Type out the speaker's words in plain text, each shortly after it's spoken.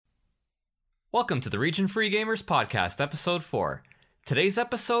Welcome to the Region Free Gamers Podcast, Episode 4. Today's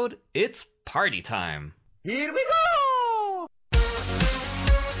episode, it's party time. Here we go!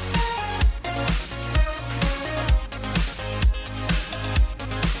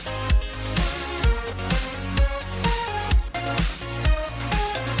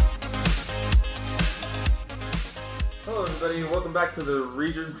 Hello everybody, welcome back to the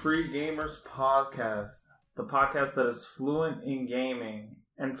Region Free Gamers Podcast, the podcast that is fluent in gaming.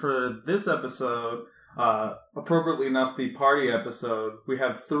 And for this episode, appropriately enough, the party episode, we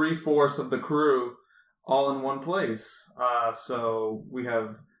have 3/4 of the crew all in one place. So we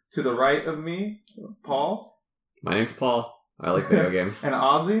have to the right of me, Paul. My name's Paul. I like video games. And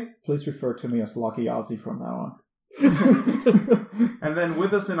Ozzy. Please refer to me as Lucky Ozzy from now on. And then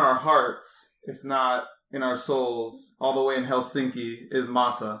with us in our hearts, if not in our souls, all the way in Helsinki, is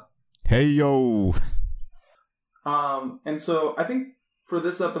Masa. Hey yo! And so I think for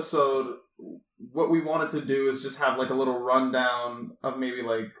this episode, what we wanted to do is just have like a little rundown of maybe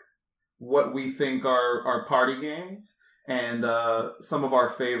like what we think are party games and some of our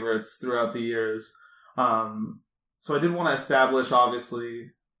favorites throughout the years. So I did want to establish,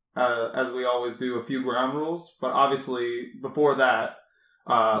 obviously, as we always do, a few ground rules. But obviously, before that,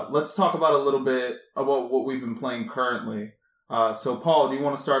 let's talk about a little bit about what we've been playing currently. So Paul, do you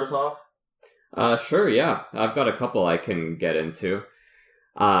want to start us off? Sure, yeah. I've got a couple I can get into.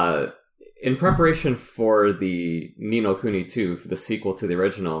 In preparation for the Ni no Kuni 2, for the sequel to the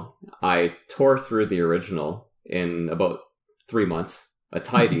original, I tore through the original in about 3 months. A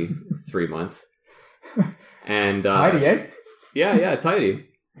tidy 3 months. And Tidy, eh? Yeah, tidy.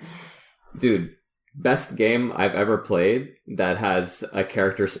 Dude, best game I've ever played that has a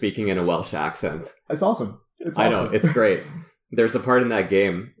character speaking in a Welsh accent. It's awesome. I know, it's great. There's a part in that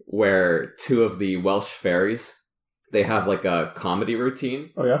game where two of the Welsh fairies, they have like a comedy routine.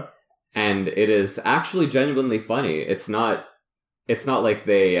 Oh, yeah? And it is actually genuinely funny. It's not like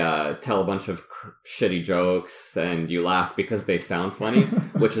they tell a bunch of shitty jokes and you laugh because they sound funny,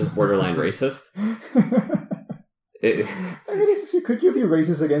 which is borderline racist. Could you be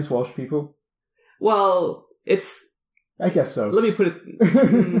racist against Welsh people? Well, I guess so. let me put it...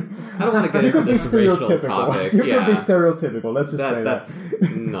 I don't want to get into this racial topic. You could be stereotypical. Let's just say that.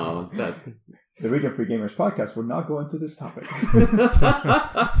 No, that... The Region Free Gamers Podcast will not go into this topic.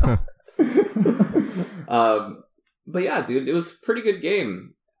 But yeah, dude, it was a pretty good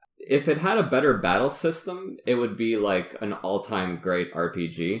game. If it had a better battle system, it would be like an all-time great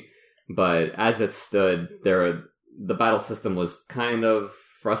RPG. But as it stood, the battle system was kind of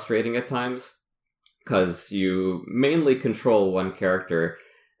frustrating at times, because you mainly control one character,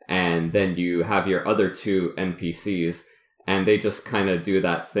 and then you have your other two NPCs, and they just kind of do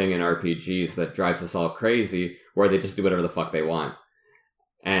that thing in RPGs that drives us all crazy, where they just do whatever the fuck they want.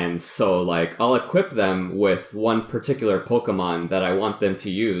 And so, like, I'll equip them with one particular Pokemon that I want them to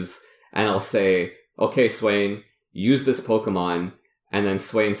use, and I'll say, okay, Swain, use this Pokemon, and then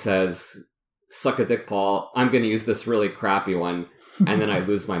Swain says, suck a dick, Paul, I'm gonna use this really crappy one, and then I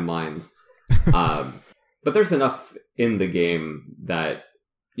lose my mind. But there's enough in the game that,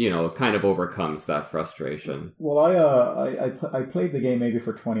 kind of overcomes that frustration. Well, I played the game maybe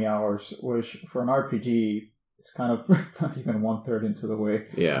for 20 hours, which for an RPG, it's kind of not even 1/3 into the way.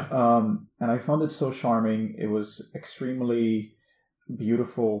 Yeah. And I found it so charming. It was extremely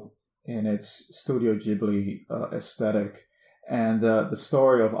beautiful in its Studio Ghibli aesthetic. And the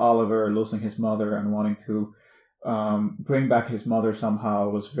story of Oliver losing his mother and wanting to bring back his mother somehow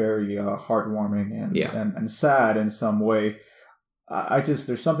was very heartwarming and sad in some way.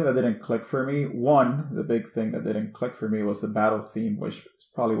 There's something that didn't click for me. One, the big thing that didn't click for me was the battle theme, which is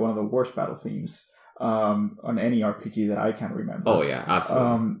probably one of the worst battle themes on any RPG that I can remember. Oh yeah,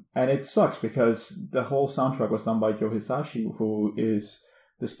 absolutely. And it sucks because the whole soundtrack was done by Joe Hisaishi, who is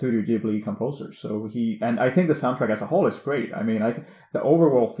the Studio Ghibli composer. So and I think the soundtrack as a whole is great. I mean, the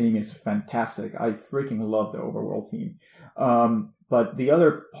overworld theme is fantastic. I freaking love the overworld theme. But the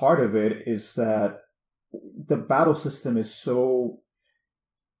other part of it is that the battle system is so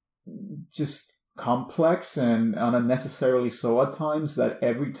just complex and unnecessarily so at times that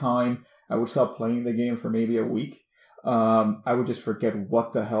every time I would stop playing the game for maybe a week, I would just forget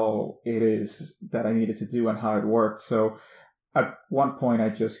what the hell it is that I needed to do and how it worked. So at one point I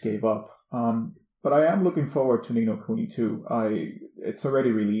just gave up. But I am looking forward to Ni no Kuni 2. It's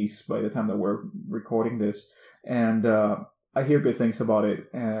already released by the time that we're recording this, and I hear good things about it,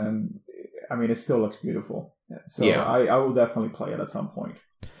 and I mean, it still looks beautiful. So yeah. I will definitely play it at some point.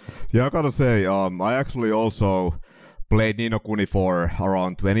 Yeah, I gotta say, I actually also played Ni no Kuni for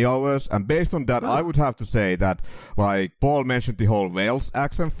around 20 hours, and based on that, I would have to say that, like, Paul mentioned the whole Wales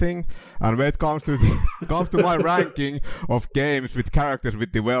accent thing, and when it comes to my ranking of games with characters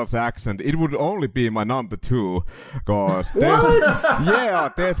with the Wales accent, it would only be my number 2, because there's,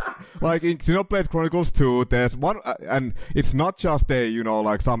 like, in Xenoblade Chronicles 2, there's one, and it's not just a,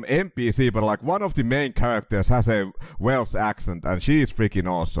 like, some NPC, but, like, one of the main characters has a Wales accent, and she is freaking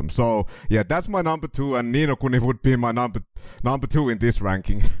awesome. So, yeah, that's my number 2, and Ni no Kuni would be my number 2 in this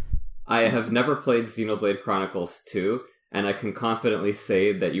ranking. I have never played Xenoblade Chronicles 2, and I can confidently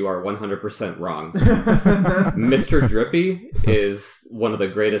say that you are 100% wrong. Mr. Drippy is one of the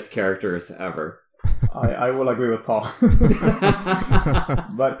greatest characters ever. I will agree with Paul.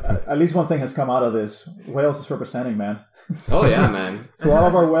 But at least one thing has come out of this. Wales is representing, man. Oh, yeah, man. To all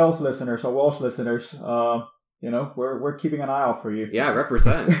of our Welsh listeners, we're keeping an eye out for you. Yeah,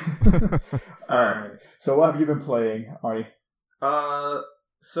 represent. All right. So what have you been playing, Artie?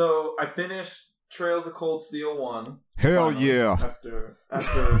 So I finished Trails of Cold Steel 1. Hell yeah. After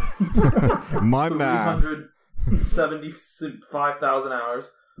my man. 375,000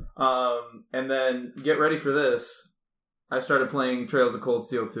 hours. And then, get ready for this, I started playing Trails of Cold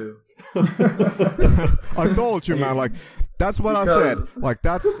Steel 2. I told you, man, like, that's what I said. Like,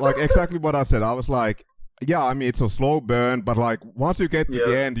 that's, like, exactly what I said. I was like, yeah, I mean, it's a slow burn, but, like, once you get to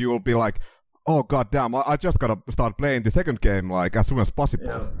the end, you will be like, oh, goddamn, I just gotta start playing the second game, like, as soon as possible.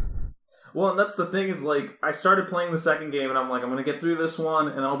 Yeah. Well, and that's the thing is, like, I started playing the second game, and I'm like, I'm gonna get through this one,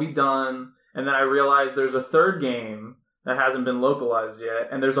 and then I'll be done. And then I realized there's a third game that hasn't been localized yet,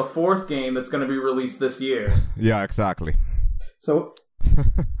 and there's a fourth game that's going to be released this year. Yeah, exactly. So,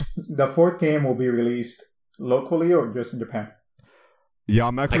 the fourth game will be released locally or just in Japan? Yeah,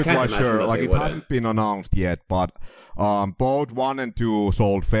 I'm actually quite sure. Like, it hasn't been announced yet, but both 1 and 2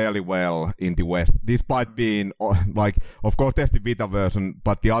 sold fairly well in the West, despite being, like, of course, there's the Vita version,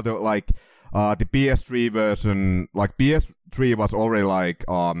 but the other, like, the PS3 version, like, PS3 was already, like,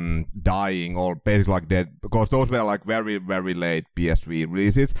 dying, or basically, like, dead, because those were, like, very, very late PS3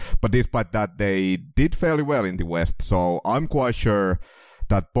 releases, but despite that, they did fairly well in the West, so I'm quite sure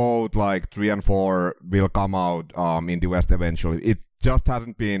that both, like, 3 and 4 will come out in the West eventually. It just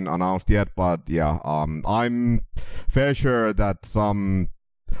hasn't been announced yet, but yeah, I'm fair sure that some,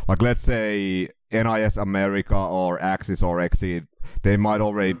 like, let's say NIS America or Axis or Exceed, they might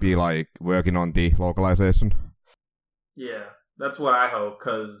already be, like, working on the localization. Yeah, that's what I hope,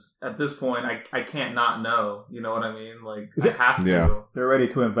 because at this point, I can't not know, you know what I mean? Like, I have to. Yeah. They're ready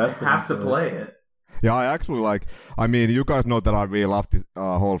to invest I have to play it. Yeah, I actually, like, I mean, you guys know that I really love this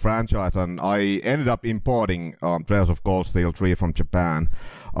whole franchise, and I ended up importing Trails of Cold Steel 3 from Japan.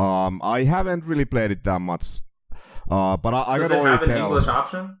 I haven't really played it that much, but I Does can it already have an tell. English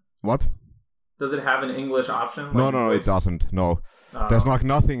option? What? Does it have an English option? Like No, it doesn't. No. There's like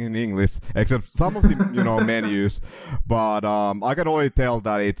nothing in English except some of the menus, but I can already tell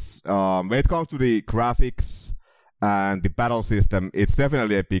that it's when it comes to the graphics and the battle system, it's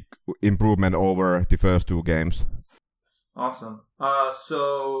definitely a big improvement over the first 2 games. Awesome.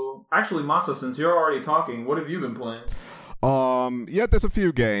 So actually, Masa, since you're already talking, what have you been playing? Yeah, there's a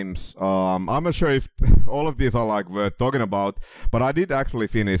few games. I'm not sure if all of these are like worth talking about, but I did actually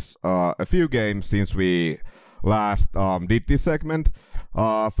finish a few games since we last did this segment.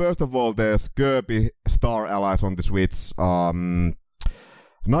 First of all, there's Kirby Star Allies on the Switch.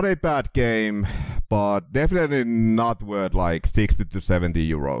 Not a bad game, but definitely not worth like 60 to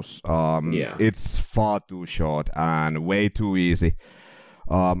 70 euros. Yeah. It's far too short and way too easy.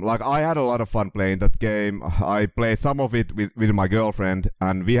 Like, I had a lot of fun playing that game. I played some of it with my girlfriend,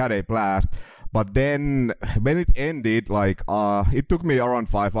 and we had a blast. But then, when it ended, like, it took me around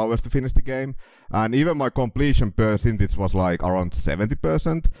 5 hours to finish the game. And even my completion percentage was, like, around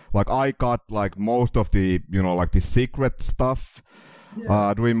 70%. Like, I got, like, most of the, like, the secret stuff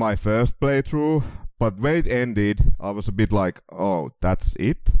during my first playthrough. But when it ended, I was a bit like, oh, that's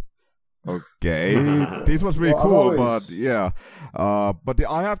it? Okay, this was really cool, but yeah. But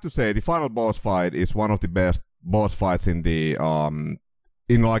I have to say, the final boss fight is one of the best boss fights in the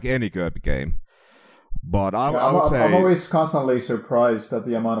in like any Kirby game. But I would say I'm always constantly surprised at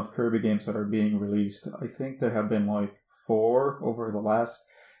the amount of Kirby games that are being released. I think there have been like 4 over the last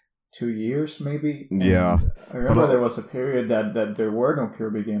 2 years, maybe. Yeah, I remember there was a period that there were no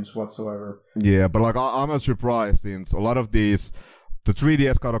Kirby games whatsoever. Yeah, but like I'm not surprised, since a lot of these. The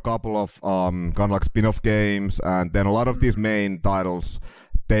 3DS got a couple of kind of like spin-off games, and then a lot of these main titles,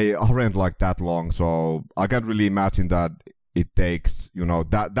 they aren't like that long, so I can't really imagine that it takes,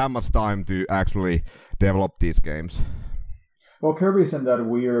 that much time to actually develop these games. Well, Kirby's in that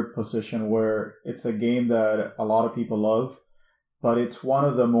weird position where it's a game that a lot of people love, but it's one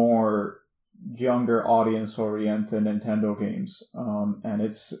of the more younger audience-oriented Nintendo games. And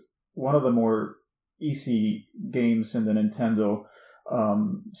it's one of the more easy games in the Nintendo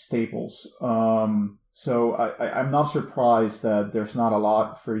staples. So I'm not surprised that there's not a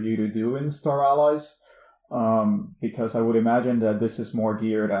lot for you to do in Star Allies. Because I would imagine that this is more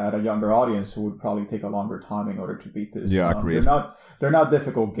geared at a younger audience who would probably take a longer time in order to beat this. Yeah, agreed. They're not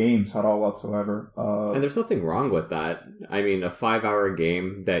difficult games at all whatsoever. And there's nothing wrong with that. I mean, a 5-hour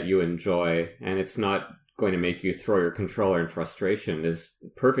game that you enjoy and it's not going to make you throw your controller in frustration is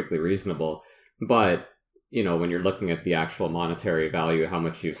perfectly reasonable. But, you know, when you're looking at the actual monetary value, how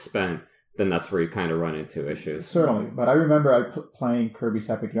much you've spent, then that's where you kind of run into issues. Certainly. But I remember playing Kirby's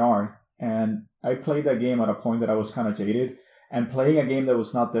Epic Yarn, and I played that game at a point that I was kind of jaded, and playing a game that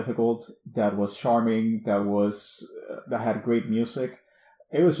was not difficult, that was charming, that had great music,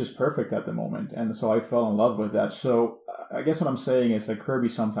 it was just perfect at the moment, and so I fell in love with that. So I guess what I'm saying is that Kirby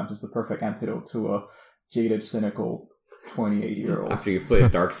sometimes is the perfect antidote to a jaded, cynical 28-year-old. After you've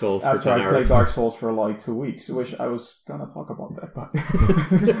played Dark Souls for 10 hours. After I played Dark Souls for like 2 weeks, which I was gonna talk about that, but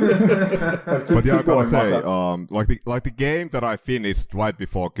but yeah, I gotta say, like the game that I finished right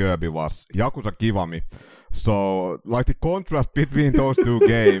before Kirby was Yakuza Kiwami. So like the contrast between those two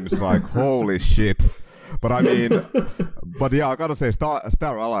games, like holy shit. But I mean, but yeah, I gotta say, Star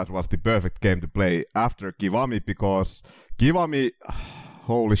Allies was the perfect game to play after Kiwami, because Kiwami,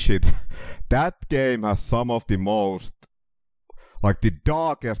 holy shit, that game has some of the most, like the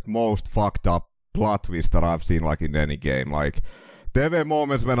darkest, most fucked up plot twist that I've seen like in any game. Like there were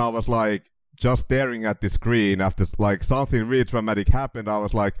moments when I was like just staring at the screen after like something really dramatic happened. I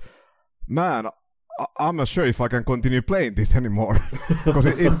was like, man, I'm not sure if I can continue playing this anymore. Because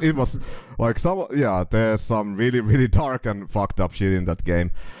it was like there's some really, really dark and fucked up shit in that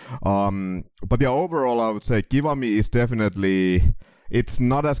game. But yeah, overall I would say Kiwami is definitely, it's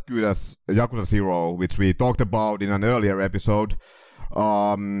not as good as Yakuza 0, which we talked about in an earlier episode.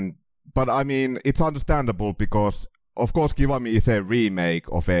 But I mean, it's understandable because, of course, Kiwami is a remake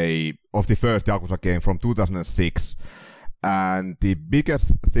of the first Yakuza game from 2006. And the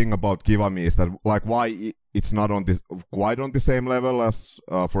biggest thing about Kiwami is that, like, why it's not quite on the same level as,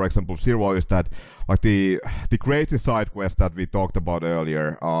 for example, 0 is that, like, the crazy side quest that we talked about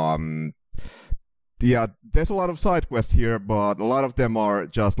earlier. Yeah, there's a lot of side quests here, but a lot of them are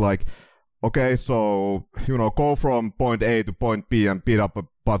just like, okay, so, you know, go from point A to point B and beat up a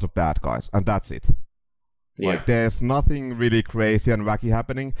bunch of bad guys, and that's it. Yeah. Like, there's nothing really crazy and wacky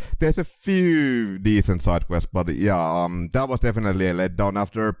happening. There's a few decent side quests, but yeah, that was definitely a letdown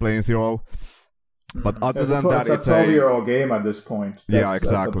after playing 0. But other than that, it's a 12-year-old game at this point. Yeah,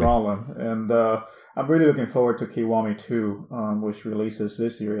 exactly. That's the problem. And I'm really looking forward to Kiwami 2, which releases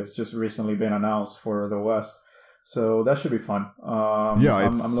this year. It's just recently been announced for the West. So that should be fun.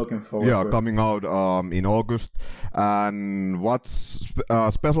 I'm looking forward to it. Yeah, coming out in August. And what's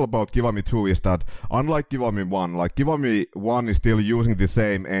special about Kiwami 2 is that, unlike Kiwami 1, like Kiwami 1 is still using the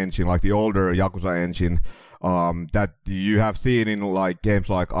same engine, like the older Yakuza engine, that you have seen in like games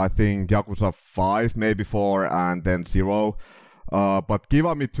like, I think, Yakuza 5, maybe 4, and then 0. But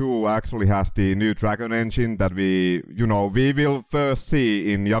Kiwami 2 actually has the new Dragon engine that we will first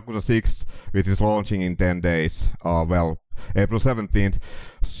see in Yakuza 6, which is launching in 10 days. April 17th.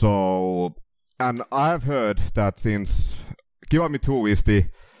 So, and I've heard that since Kiwami 2 is the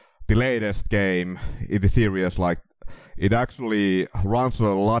latest game in the series, like, it actually runs a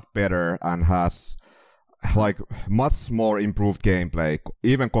lot better and has like much more improved gameplay,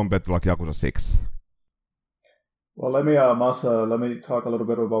 even compared to like Yakuza 6. Well, let me talk a little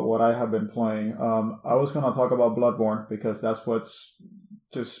bit about what I have been playing. I was going to talk about Bloodborne because that's what's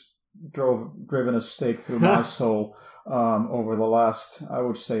just driven a stake through my soul over the last, I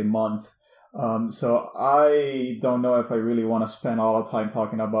would say, month. So I don't know if I really want to spend all the time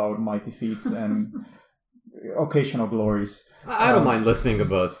talking about my defeats and occasional glories. I don't mind listening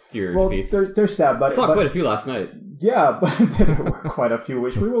about your defeats. There's that, but saw quite a few last night. Yeah, but there were quite a few,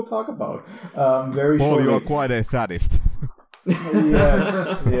 which we will talk about very shortly. You are quite a sadist.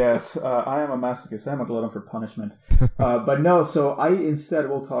 Yes. I am a masochist. I am a glutton for punishment. But no, so I instead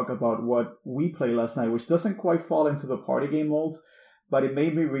will talk about what we played last night, which doesn't quite fall into the party game mold, but it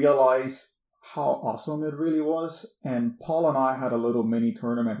made me realize how awesome it really was. And Paul and I had a little mini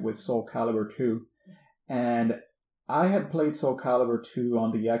tournament with Soul Calibur 2. And I had played Soul Calibur 2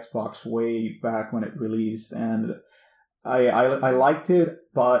 on the Xbox way back when it released, and I liked it,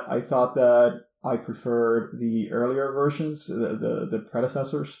 but I thought that I preferred the earlier versions, the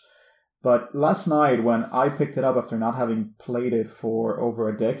predecessors. But last night, when I picked it up after not having played it for over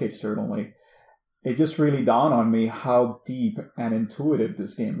a decade, certainly, it just really dawned on me how deep and intuitive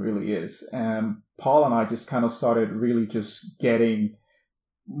this game really is. And Paul and I just kind of started really just getting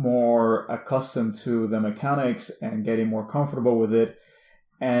more accustomed to the mechanics and getting more comfortable with it.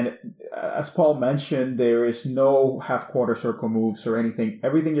 And as Paul mentioned, there is no half-quarter circle moves or anything.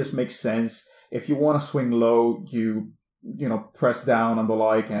 Everything just makes sense. If you want to swing low, you press down on the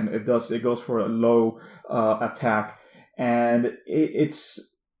like, and it goes for a low attack. And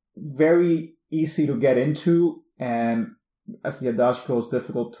it's very easy to get into, and as the adage goes,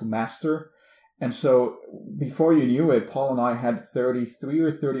 difficult to master. And so before you knew it, Paul and I had 33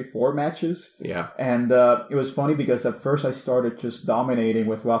 or 34 matches. Yeah. And it was funny because at first I started just dominating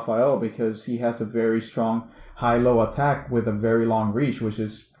with Raphael because he has a very strong high-low attack with a very long reach, which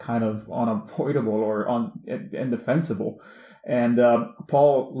is kind of unavoidable or indefensible. And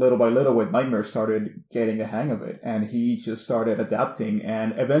Paul, little by little, with Nightmare, started getting the hang of it, and he just started adapting.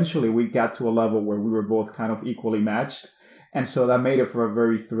 And eventually, we got to a level where we were both kind of equally matched, and so that made it for a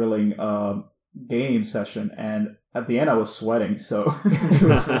very thrilling game session. And at the end, I was sweating, so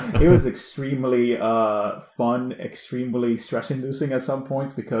it was extremely fun, extremely stress-inducing at some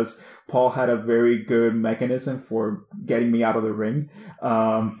points because Paul had a very good mechanism for getting me out of the ring.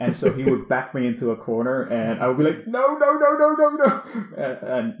 And so he would back me into a corner, and I would be like, no,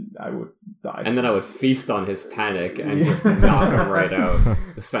 and I would die. And then I would feast on his panic and just knock him right out.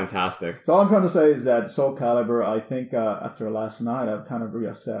 It's fantastic. So all I'm trying to say is that Soul Calibur, I think after last night, I've kind of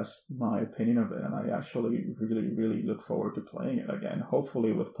reassessed my opinion of it, and I actually really look forward to playing it again.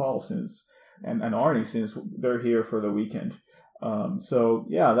 Hopefully with Paul and Arnie, since they're here for the weekend. So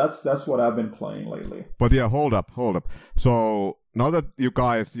yeah, that's what I've been playing lately. But yeah, hold up. So now that you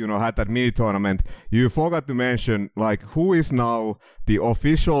guys, had that mini tournament, you forgot to mention who is now the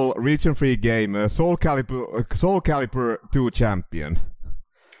official Region 3 gamer Soul Calibur 2 champion.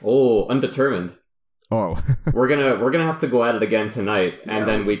 Oh, undetermined. Oh. we're gonna have to go at it again tonight, and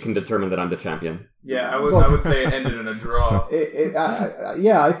then we can determine that I'm the champion. Yeah, I would say it ended in a draw.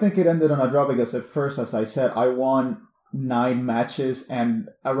 I think it ended in a draw because at first, as I said, I won 9 matches, and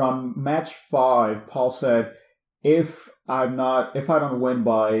around match 5, Paul said, if I don't win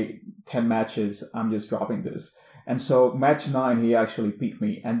by 10 matches, I'm just dropping this. And so match 9, he actually beat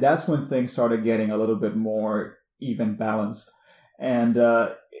me, and that's when things started getting a little bit more even balanced. And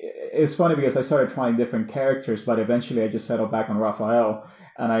it's funny because I started trying different characters, but eventually I just settled back on Raphael,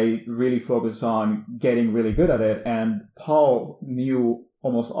 and I really focused on getting really good at it. And Paul knew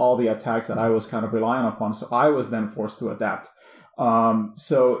almost all the attacks that I was kind of relying upon, so I was then forced to adapt.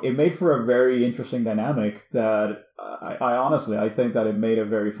 So it made for a very interesting dynamic that I honestly think that it made it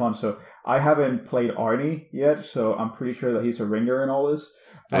very fun. So I haven't played Arnie yet, so I'm pretty sure that he's a ringer in all this.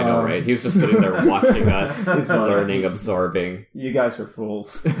 I know, right? He was just sitting there watching us, learning, absorbing. You guys are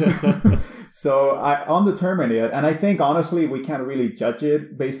fools. So I'm determined yet, and I think honestly we can't really judge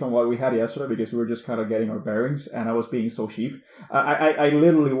it based on what we had yesterday because we were just kind of getting our bearings, and I was being so cheap. I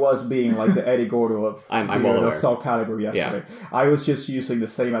literally was being like the Eddie Gordo of Soul Calibur yesterday. Yeah. I was just using the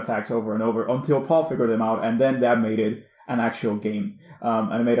same attacks over and over until Paul figured them out, and then that made it an actual game,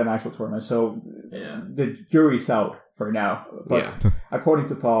 and it made an actual tournament. So the jury's out for now, but according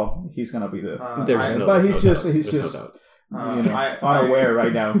to Paul, he's gonna be the. Unaware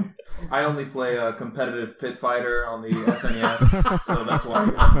right now. I only play a competitive Pit Fighter on the SNES, so that's why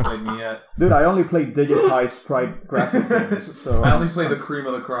you haven't played me yet. Dude, I only play digitized sprite graphic games, so I only play the cream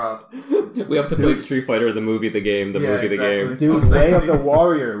of the crop. We have to play Street Fighter, the movie, the game, movie, the game. Dude, Way of the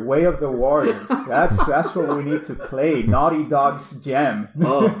Warrior. That's what we need to play. Naughty Dog's gem.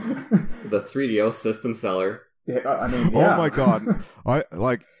 Oh, the 3DO system seller. Yeah. Oh my god.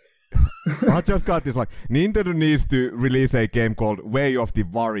 I just got this, Nintendo needs to release a game called Way of the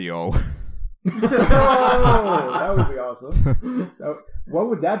Wario. Oh, that would be awesome. What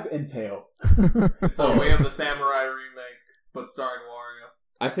would that entail? It's a Way of the Samurai remake, but starring Wario.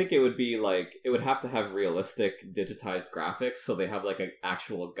 I think it would be it would have to have realistic digitized graphics, so they have an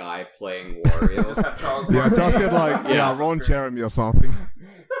actual guy playing Wario. Just have Charles Barkley. Just get Ron Jeremy or something.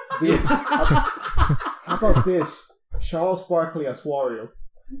 Dude, how about this? Charles Barkley as Wario.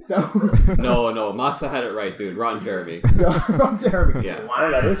 No, Masa had it right, dude. Ron Jeremy. Ron Jeremy. Yeah. Wow.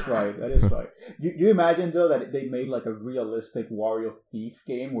 Oh, that is right. You imagine, though, that they made a realistic Wario Thief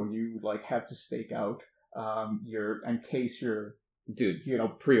game where you have to stake out in case you're... Dude,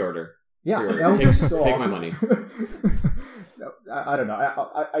 pre-order. Yeah, pre-order. That would be so take awesome. my money. I don't know.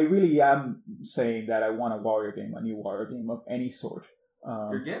 I really am saying that I want a Wario game, a new Wario game of any sort.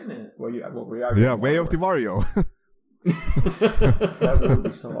 You're getting it. Way of the Wario. That would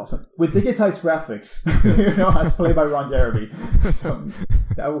be so awesome. With digitized graphics, as played by Ron Jeremy. So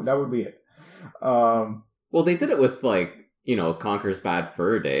that would be it. Well, they did it with, Conker's Bad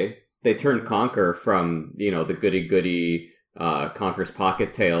Fur Day. They turned Conker from, the goody-goody Conker's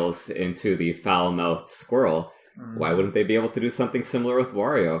Pocket Tales into the foul-mouthed squirrel. Why wouldn't they be able to do something similar with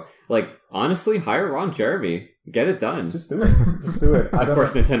Wario? Honestly, hire Ron Jeremy. Get it done. Just do it. Of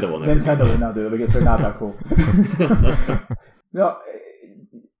course, Nintendo will never. Nintendo will not do it because they're not that cool. No,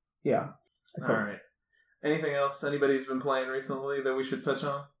 yeah. All right. Anything else anybody's been playing recently that we should touch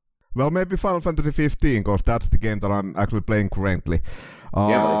on? Well, maybe Final Fantasy 15, because that's the game that I'm actually playing currently.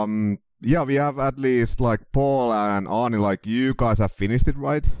 Yeah, we have at least, Paul and Arnie, you guys have finished it,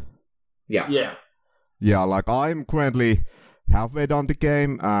 right? Yeah. Yeah. Yeah, I'm currently halfway done the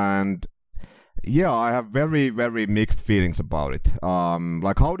game, and yeah, I have very, very mixed feelings about it.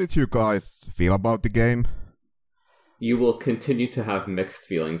 How did you guys feel about the game? You will continue to have mixed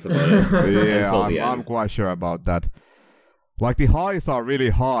feelings about it until the end. I'm quite sure about that. The highs are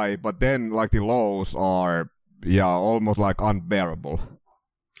really high, but then, the lows are, almost, unbearable.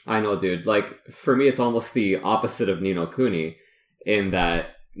 I know, dude. For me, it's almost the opposite of Ni no Kuni, in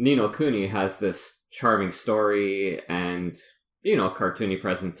that Ni no Kuni has this charming story and, cartoony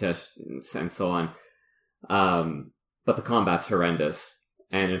presentations and so on. But the combat's horrendous.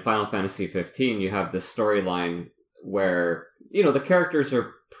 And in Final Fantasy 15, you have this storyline where, the characters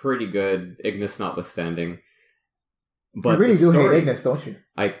are pretty good, Ignis notwithstanding. But you really do hate Ignis, don't you?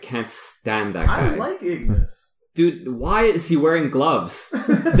 I can't stand that guy. I like Ignis. Dude, why is he wearing gloves?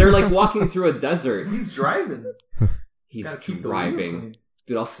 They're walking through a desert. He's driving. He's driving.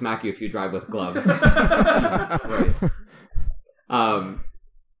 Dude, I'll smack you if you drive with gloves. Jesus Christ.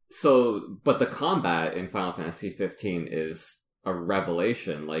 But the combat in Final Fantasy 15 is a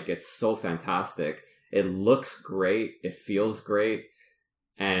revelation. It's so fantastic. It looks great. It feels great.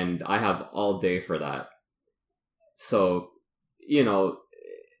 And I have all day for that. So,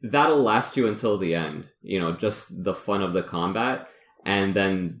 that'll last you until the end. Just the fun of the combat. And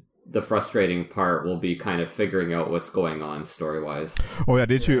then the frustrating part will be kind of figuring out what's going on story-wise. Oh yeah,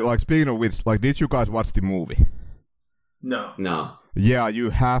 did you, speaking of which, did you guys watch the movie? No. Yeah, you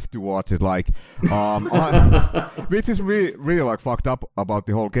have to watch it, which is really, fucked up about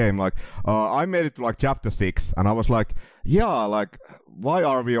the whole game. I made it to, chapter 6, and I was why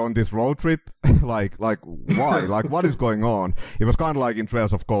are we on this road trip? Why? What is going on? It was kind of in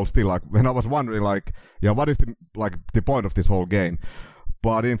Trails of Cold Steel, when I was wondering, what is the point of this whole game?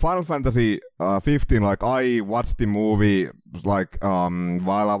 But in Final Fantasy 15, I watched the movie,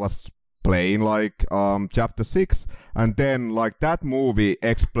 while I was playing, chapter 6, and then, that movie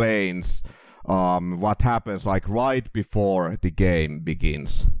explains, what happens, right before the game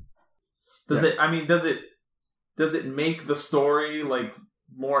begins. Does it make the story,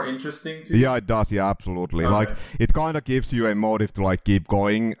 more interesting to you? Yeah, it does. Yeah, absolutely. Okay. It kind of gives you a motive to keep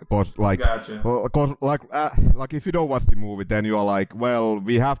going. Cause Gotcha. If you don't watch the movie, then you are well,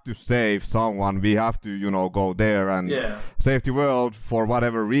 we have to save someone. We have to, go there and save the world for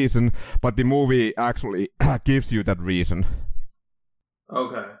whatever reason. But the movie actually gives you that reason.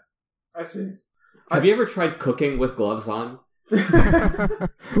 Okay, I see. Have you ever tried cooking with gloves on?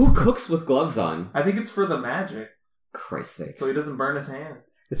 Who cooks with gloves on? I think it's for the magic. Christ's sake. So he doesn't burn his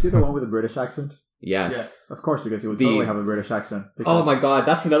hands. Is he the one with a British accent? Yes. Of course, because he would totally have a British accent. Oh my god,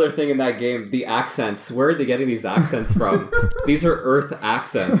 that's another thing in that game. The accents. Where are they getting these accents from? These are Earth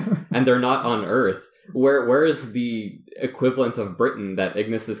accents, and they're not on Earth. Where is the equivalent of Britain that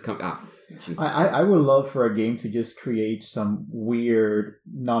Ignis is coming? I would love for a game to just create some weird,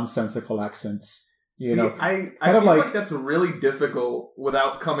 nonsensical accents. I feel like that's really difficult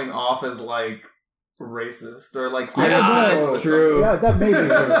without coming off as racist or it's true. Yeah, that may be true.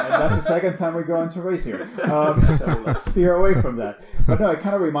 And that's the second time we're going to race here. So let's steer away from that. But no, it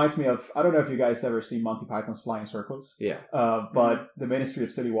kind of reminds me of, I don't know if you guys ever seen Monty Python's Flying Circles. Yeah. But the Ministry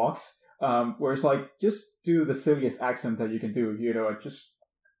of Silly Walks, where it's just do the silliest accent that you can do, just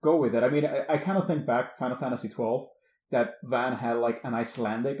go with it. I mean, I kind of think back Final Fantasy 12, that Van had an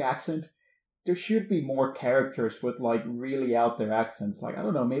Icelandic accent. There should be more characters with really out there accents. I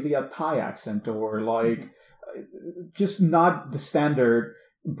don't know, maybe a Thai accent or just not the standard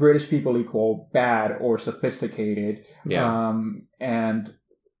British people equal bad or sophisticated. Yeah. And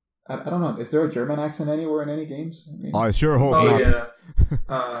I don't know, is there a German accent anywhere in any games? I sure hope not. Yeah.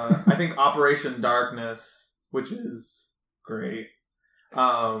 I think Operation Darkness, which is great,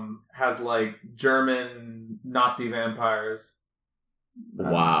 has German Nazi vampires.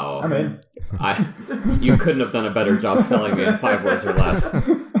 Wow. I'm in. You couldn't have done a better job selling me in 5 words or less.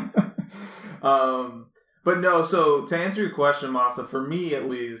 But no, so to answer your question, Masa, for me at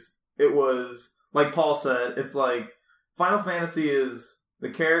least, it was, like Paul said, it's like, Final Fantasy is the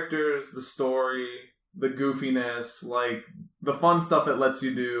characters, the story, the goofiness, like, the fun stuff it lets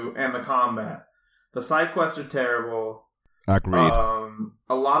you do, and the combat. The side quests are terrible. Agreed.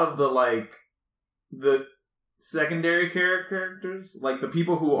 A lot of the, like, the secondary characters, like, the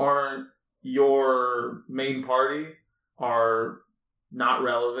people who aren't your main party are not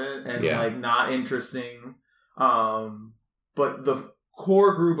relevant and, like, not interesting. But the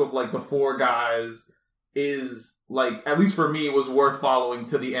core group of, like, the 4 guys is, like, at least for me, was worth following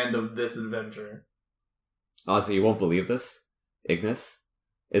to the end of this adventure. Ozzy, you won't believe this. Ignis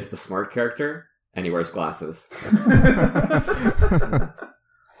is the smart character, and he wears glasses.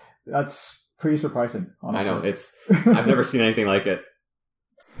 That's pretty surprising, honestly. I know, I've never seen anything like it.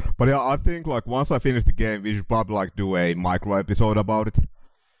 But yeah, I think, like, once I finish the game, we should probably, like, do a micro episode about it.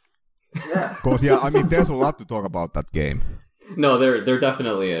 Yeah. Because, yeah, I mean, there's a lot to talk about that game. No, there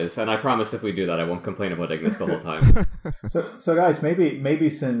definitely is, and I promise if we do that, I won't complain about Ignis the whole time. So guys, maybe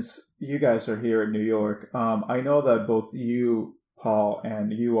since you guys are here in New York, I know that both you, Paul,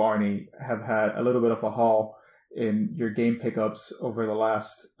 and you, Arnie, have had a little bit of a haul in your game pickups over the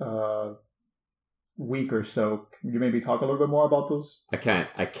last week or so. Can you maybe talk a little bit more about those? I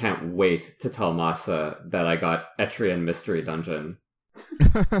can't wait to tell Masa that I got Etrian Mystery Dungeon.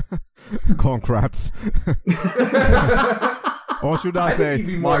 Congrats. Or should I say,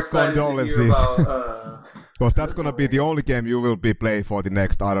 my condolences? Because that's going to be the only game you will be playing for the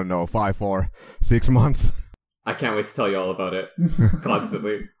next, I don't know, 5 or 6 months. I can't wait to tell you all about it.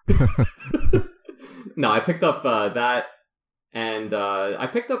 Constantly. No, I picked up that, and I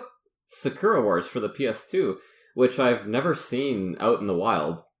picked up Sakura Wars for the PS2, which I've never seen out in the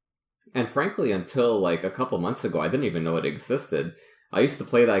wild. And frankly, until like a couple months ago, I didn't even know it existed. I used to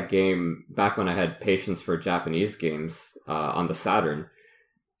play that game back when I had patience for Japanese games on the Saturn,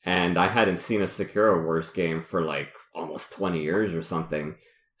 and I hadn't seen a Sakura Wars game for like almost 20 years or something.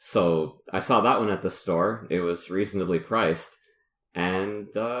 So I saw that one at the store. It was reasonably priced, and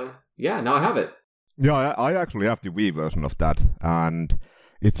yeah, now I have it. Yeah, I actually have the Wii version of that, and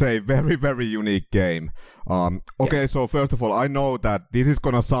it's a very, very unique game. Okay, yes. So first of all, I know that this is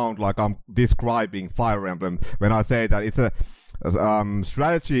gonna sound like I'm describing Fire Emblem when I say that it's a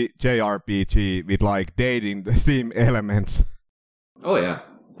strategy JRPG with like dating the sim elements. Oh yeah,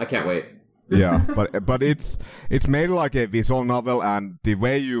 I can't wait. Yeah, but it's made like a visual novel, and the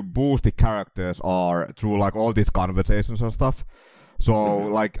way you boost the characters are through like all these conversations and stuff. So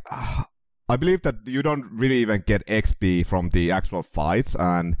like, I believe that you don't really even get XP from the actual fights,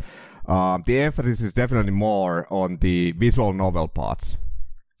 and the emphasis is definitely more on the visual novel parts.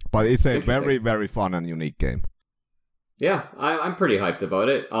 But it's a very, very fun and unique game. Yeah, I'm pretty hyped about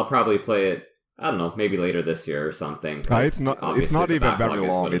it. I'll probably play it, I don't know, maybe later this year or something. It's not even very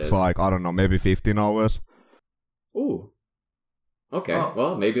long. It's like, I don't know, maybe 15 hours. Ooh. Okay,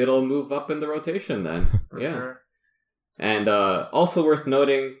 well, maybe it'll move up in the rotation then. Yeah. Sure. And also worth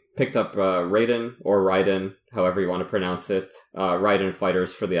noting, picked up Raiden, or Raiden, however you want to pronounce it, Raiden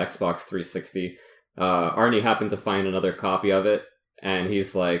Fighters for the Xbox 360. Arnie happened to find another copy of it, and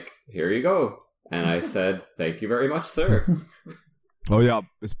he's like, here you go. And I said, thank you very much, sir. Oh yeah,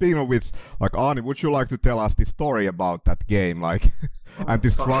 speaking of which, like, Arnie, would you like to tell us the story about that game, like, and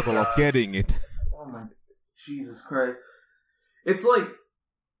the struggle of getting it? Oh my, Jesus Christ. It's like,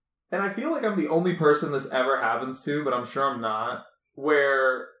 and I feel like I'm the only person this ever happens to, but I'm sure I'm not,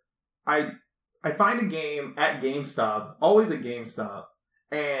 where I find a game at GameStop, always at GameStop,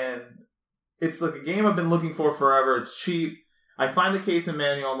 and it's like a game I've been looking for forever, it's cheap, I find the case and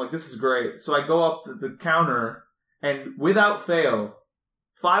manual, I'm like, this is great. So I go up to the counter, and without fail,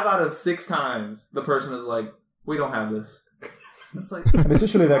 5 out of 6 times, the person is like, we don't have this. It's like, and it's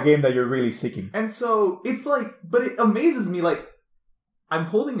usually that game that you're really seeking. And so, it's like, but it amazes me, like, I'm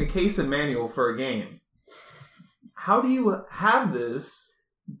holding a case and manual for a game. How do you have this,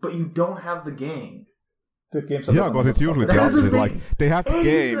 but you don't have the game? Yeah, but it's usually the opposite. Like, they have the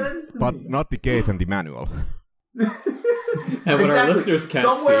game, but not the case and the manual. And what our listeners can't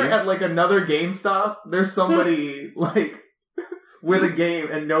somewhere see, at like another GameStop, there's somebody like with a game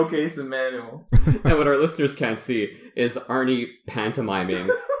and no case and manual. And what our listeners can't see is Arnie pantomiming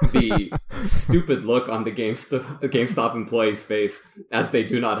the stupid look on the GameStop employee's face as they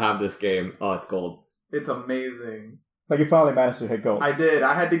do not have this game. Oh, it's gold. It's amazing. Like you finally managed to hit gold. I did.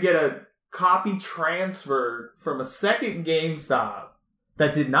 I had to get a copy transferred from a second GameStop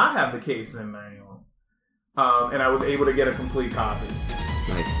that did not have the case and manual. And I was able to get a complete copy.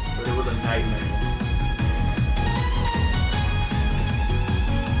 Nice. But it was a nightmare.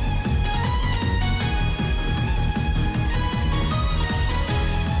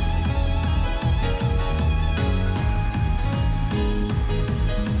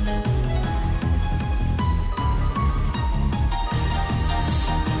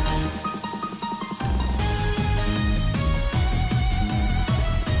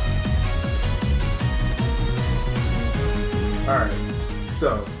 Alright,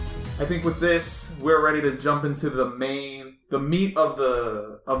 so I think with this, we're ready to jump into the meat of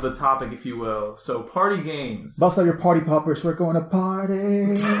the topic, if you will. So, party games. Bust out your party poppers, we're going to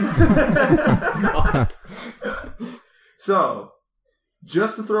party! So,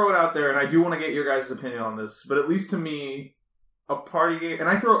 just to throw it out there, and I do want to get your guys' opinion on this, but at least to me, a party game, and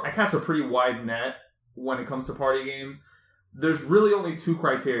I cast a pretty wide net when it comes to party games. There's really only two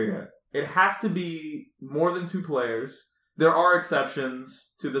criteria. It has to be more than 2 players. There are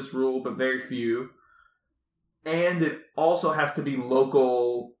exceptions to this rule, but very few. And it also has to be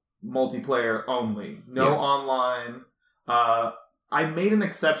local multiplayer only. No online. I made an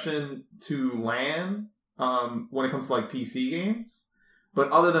exception to LAN when it comes to like PC games.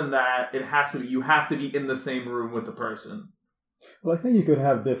 But other than that, you have to be in the same room with the person. Well, I think you could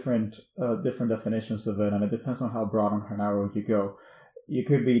have different definitions of it, and it depends on how broad and how narrow you go. You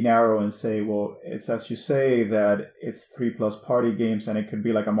could be narrow and say, well, it's as you say that it's 3+ party games, and it could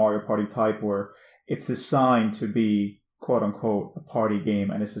be like a Mario Party type where it's designed to be quote unquote a party game,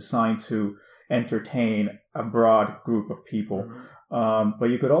 and it's designed to entertain a broad group of people. Mm-hmm. But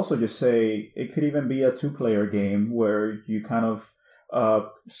you could also just say it could even be a 2-player game where you kind of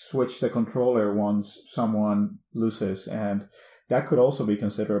switch the controller once someone loses, and that could also be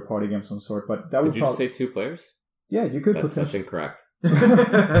considered a party game of some sort. But that would Did you say 2 players? Yeah, you could. That's incorrect.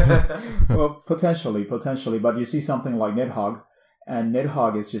 Well, potentially, but you see something like Nidhogg, and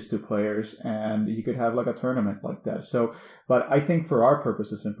Nidhogg is just 2 players, and you could have like a tournament like that. So, but I think for our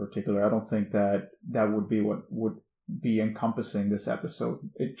purposes in particular, I don't think that would be what would be encompassing this episode.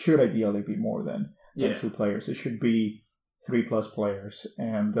 It should ideally be more than 2 players. It should be 3+ players,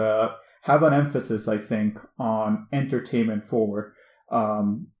 and have an emphasis, I think, on entertainment for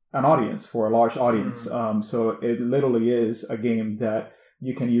an audience, for a large audience. So it literally is a game that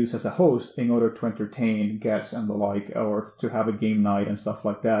you can use as a host in order to entertain guests and the like, or to have a game night and stuff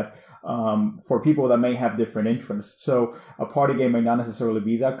like that, for people that may have different interests. So a party game may not necessarily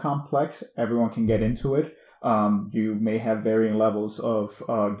be that complex. Everyone can get into it. You may have varying levels of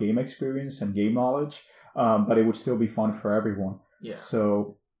game experience and game knowledge, but it would still be fun for everyone. Yeah.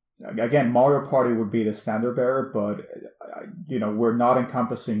 So again, Mario Party would be the standard bearer, but we're not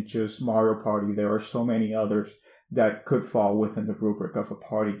encompassing just Mario Party. There are so many others that could fall within the rubric of a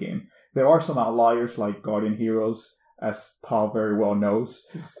party game. There are some outliers like Guardian Heroes, as Paul very well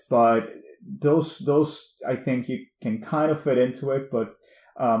knows, but those I think you can kind of fit into it, but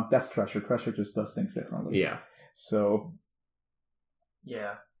that's Treasure. Treasure just does things differently. Yeah. So.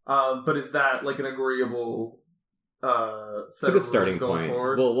 Yeah. But is that like an agreeable it's a good starting point.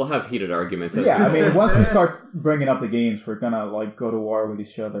 Forward? We'll have heated arguments. I mean, once we start bringing up the games, we're gonna like go to war with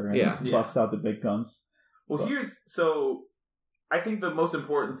each other and bust out the big guns. Well, I think the most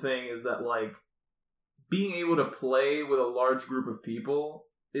important thing is that like being able to play with a large group of people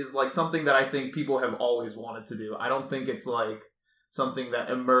is like something that I think people have always wanted to do. I don't think it's like something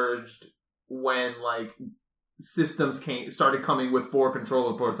that emerged when like systems started coming with 4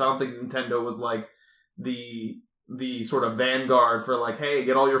 controller ports. I don't think Nintendo was like the sort of vanguard for like, hey,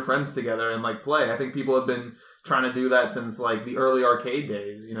 get all your friends together and like play. I think people have been trying to do that since like the early arcade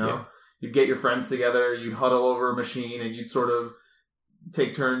days, Yeah. You'd get your friends together, you'd huddle over a machine, and you'd sort of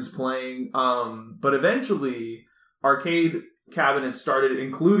take turns playing. But eventually, arcade cabinets started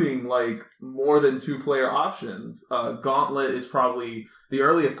including like more than 2-player options. Gauntlet is probably the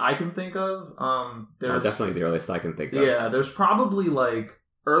earliest I can think of. Definitely the earliest I can think of. Yeah, there's probably like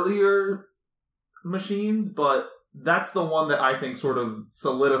earlier machines, but that's the one that I think sort of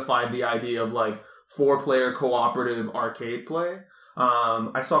solidified the idea of like 4-player cooperative arcade play.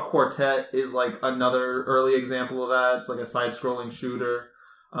 I saw Quartet is like another early example of that. It's like a side-scrolling shooter.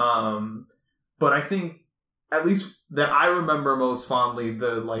 But I think, at least that I remember most fondly,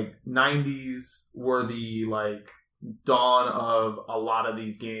 the like 90s were the like dawn of a lot of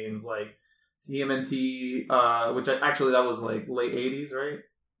these games, like TMNT, which that was like late 80s, right?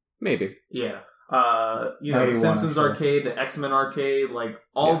 Maybe. Yeah. The Simpsons arcade, the X-Men arcade, like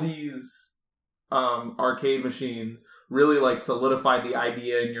all these arcade machines really like solidified the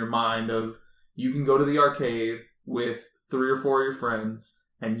idea in your mind of you can go to the arcade with 3 or 4 of your friends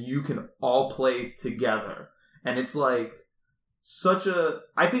and you can all play together. And it's like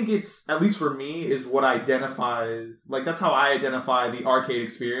I think it's, at least for me, is what identifies, like that's how I identify the arcade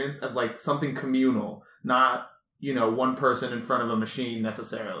experience, as like something communal, not one person in front of a machine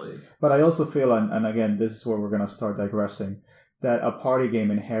necessarily. But I also feel, and again, this is where we're going to start digressing, that a party game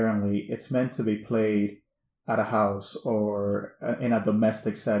inherently, it's meant to be played at a house or in a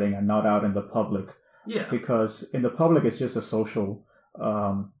domestic setting and not out in the public. Yeah. Because in the public, it's just a social,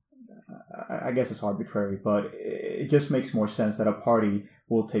 I guess it's arbitrary, but it just makes more sense that a party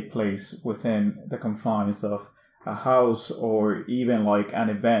will take place within the confines of a house or even like an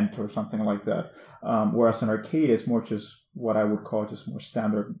event or something like that. Whereas an arcade is more just what I would call just more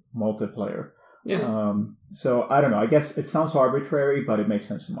standard multiplayer. Yeah. So I don't know. I guess it sounds arbitrary, but it makes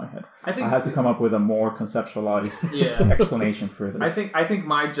sense in my head. I had to come up with a more conceptualized explanation for this. I think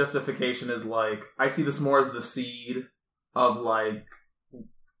my justification is like I see this more as the seed of like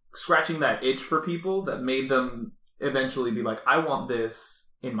scratching that itch for people that made them eventually be like, I want this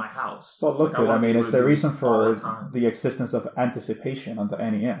in my house. Well, look, dude, I mean, it's the reason for the existence of anticipation on the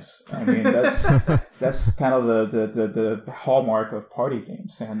NES. I mean, that's kind of the hallmark of party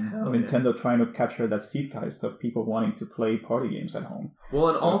games, and Nintendo trying to capture that zeitgeist of people wanting to play party games at home. Well,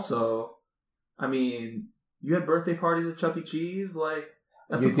 and also, I mean, you had birthday parties at Chuck E. Cheese, like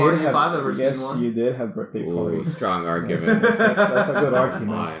that's a party if I've ever seen one. Yes, you did have birthday parties. Strong argument. That's a good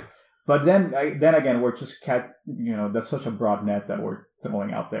argument. But then again, we're just that's such a broad net that we're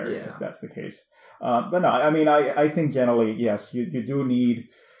throwing out there, if that's the case. But no, I mean, I think generally, yes, you do need.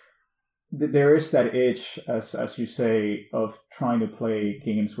 There is that itch, as you say, of trying to play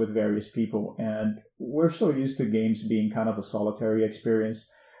games with various people, and we're so used to games being kind of a solitary experience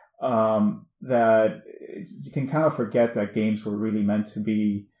that you can kind of forget that games were really meant to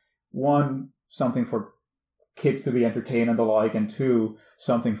be, one, something for kids to be entertained and the like, and two,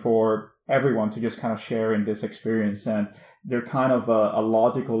 something for everyone to just kind of share in this experience. And they're kind of a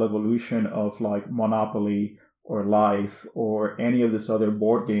logical evolution of like Monopoly or Life or any of these other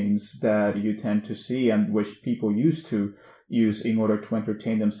board games that you tend to see and which people used to use in order to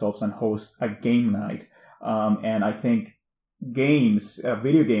entertain themselves and host a game night. And I think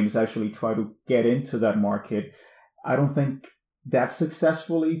video games actually try to get into that market. I don't think that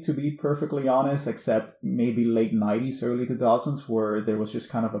successfully, to be perfectly honest, except maybe late 90s, early 2000s, where there was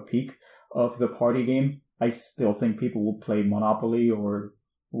just kind of a peak of the party game. I still think people will play Monopoly or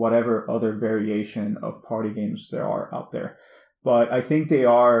whatever other variation of party games there are out there. But I think they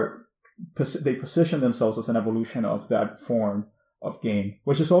position themselves as an evolution of that form of game,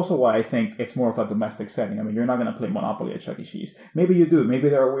 which is also why I think it's more of a domestic setting. I mean, you're not going to play Monopoly at Chuck E. Cheese. Maybe you do. Maybe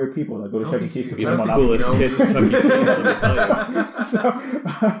there are weird people that go to Chuck E. Cheese to play Monopoly. The coolest kids at Chuck E. Cheese.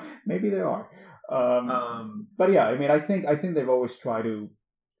 So maybe there are. But yeah, I mean, I think they've always tried to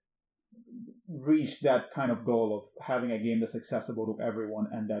reach that kind of goal of having a game that's accessible to everyone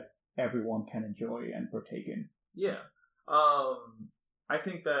and that everyone can enjoy and partake in. Yeah. I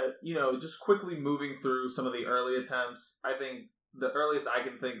think that, just quickly moving through some of the early attempts, I think the earliest I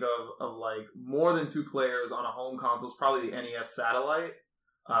can think of like more than 2 players on a home console is probably the NES Satellite.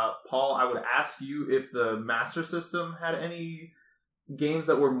 Paul, I would ask you if the Master System had any games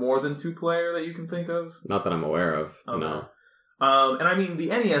that were more than 2 player that you can think of. Not that I'm aware of. Okay. No. And I mean, the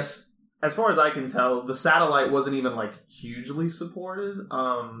NES, as far as I can tell, the Satellite wasn't even like hugely supported.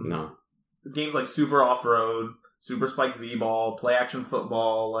 No. Games like Super Off-Road, Super Spike V-Ball, Play Action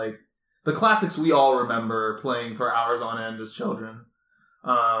Football, like the classics we all remember playing for hours on end as children.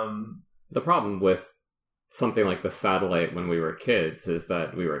 The problem with something like the Satellite when we were kids is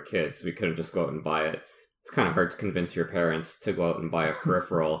that we were kids. We couldn't just go out and buy it. It's kind of hard to convince your parents to go out and buy a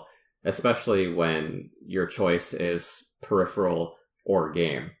peripheral, especially when your choice is peripheral or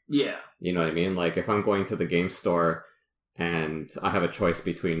game. Yeah. You know what I mean? Like if I'm going to the game store and I have a choice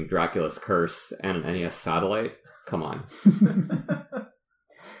between Dracula's Curse and an NES Satellite, come on.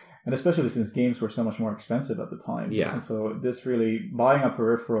 And especially since games were so much more expensive at the time. Yeah. And so this really, buying a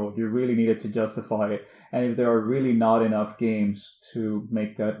peripheral, you really needed to justify it. And if there are really not enough games to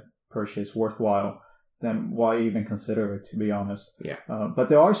make that purchase worthwhile, then why even consider it, to be honest? Yeah. But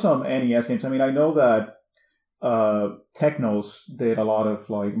there are some NES games. I mean, I know that Technos did a lot of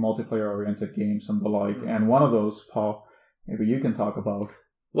like multiplayer-oriented games and the like. And one of those, Paul, maybe you can talk about.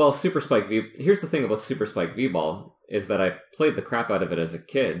 Well, Super Spike V... Here's the thing about Super Spike V-Ball, is that I played the crap out of it as a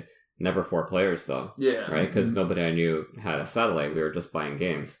kid. Never 4 players, though. Yeah. Right? Because nobody I knew had a satellite. We were just buying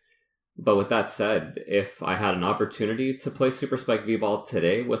games. But with that said, if I had an opportunity to play Super Spike V-Ball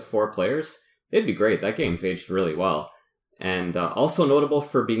today with 4 players, it'd be great. That game's aged really well. And also notable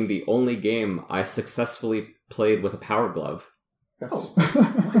for being the only game I successfully played with a Power Glove.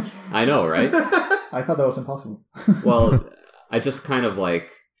 What? I know, right? I thought that was impossible. Well, I just kind of like...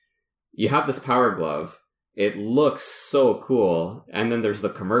 You have this Power Glove. It looks so cool. And then there's the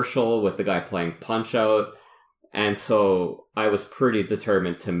commercial with the guy playing Punch-Out. And so I was pretty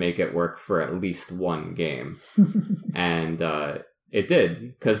determined to make it work for at least one game. And it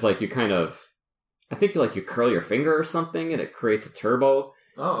did. Because like you kind of... I think like you curl your finger or something and it creates a turbo.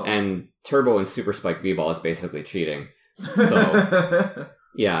 Oh. And turbo in Super Spike V-Ball is basically cheating. So,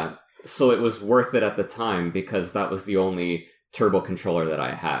 yeah. So it was worth it at the time because that was the only turbo controller that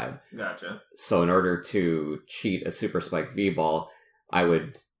I had. Gotcha. So in order to cheat a Super Spike V-Ball, I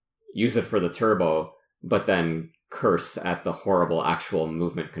would use it for the turbo, but then curse at the horrible actual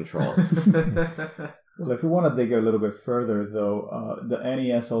movement control. Well, if we want to dig a little bit further, though, the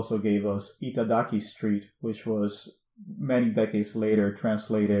NES also gave us Itadaki Street, which was many decades later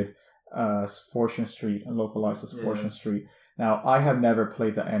translated as Fortune Street and localized as Fortune Street. Now, I have never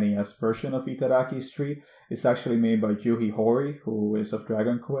played the NES version of Itadaki Street. It's actually made by Yuhi Horii, who is of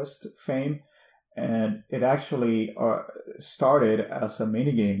Dragon Quest fame. And it actually started as a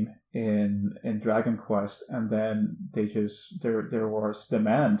minigame in Dragon Quest, and then there was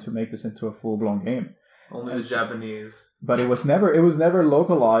demand to make this into a full-blown game. Only the Japanese. But it was never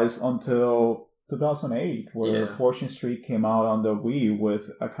localized until 2008, where Fortune Street came out on the Wii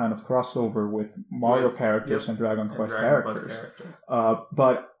with a kind of crossover with Mario characters and Dragon Quest characters.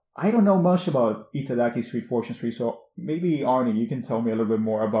 But I don't know much about Itadaki Street, Fortune Street, so maybe, Arnie, you can tell me a little bit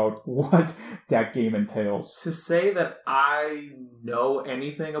more about what that game entails. To say that I know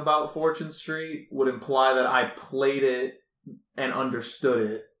anything about Fortune Street would imply that I played it and understood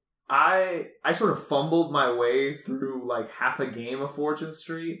it. I sort of fumbled my way through like half a game of Fortune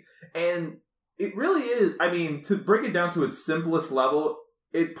Street, and it really is, I mean, to break it down to its simplest level,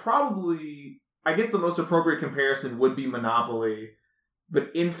 it probably, I guess the most appropriate comparison would be Monopoly, but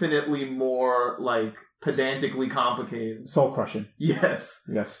infinitely more, like, pedantically complicated. Soul crushing. Yes.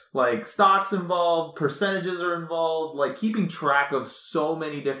 Yes. Like, stocks involved, percentages are involved, like, keeping track of so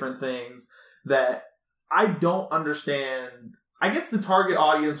many different things that I don't understand. I guess the target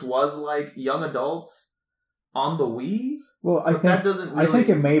audience was, like, young adults on the Wii. Well, I think that doesn't really... I think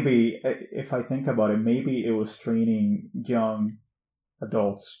it may be, if I think about it, maybe it was training young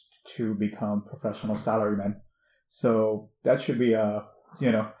adults to become professional salarymen. So that should be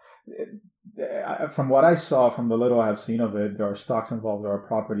from what I saw, from the little I have seen of it, there are stocks involved, there are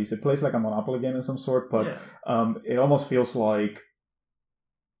properties. It plays like a Monopoly game of some sort, but it almost feels like,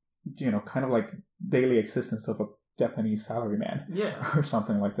 kind of like daily existence of a Japanese salaryman. Yeah. Or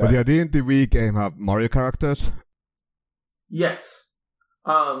something like that. But yeah, didn't the Wii game have Mario characters? Yes.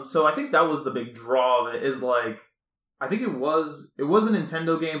 So I think that was the big draw of it, is like, I think it was a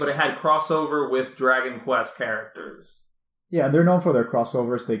Nintendo game, but it had crossover with Dragon Quest characters. Yeah, they're known for their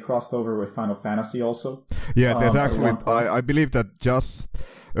crossovers. They crossed over with Final Fantasy also. Yeah, there's actually, I believe that just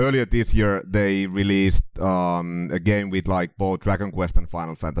earlier this year they released a game with like both Dragon Quest and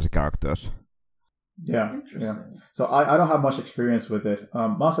Final Fantasy characters. Yeah, So I don't have much experience with it.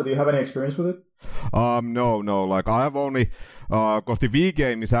 Masa, do you have any experience with it? No. Like I have only, because the Wii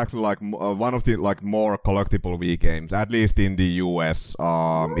game is actually like one of the like more collectible Wii games, at least in the US.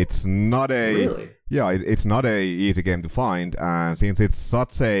 It's not a really. Yeah, it's not a easy game to find, and since it's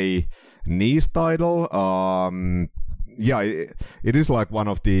such a niche title, it is like one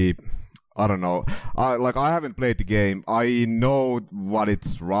of the. I don't know. I haven't played the game. I know what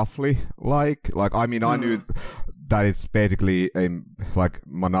it's roughly like. Like, I mean, I knew that it's basically a like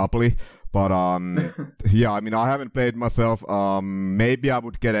Monopoly, but yeah. I mean, I haven't played myself. Maybe I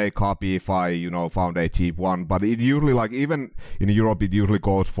would get a copy if I, found a cheap one. But it usually, like, even in Europe, it usually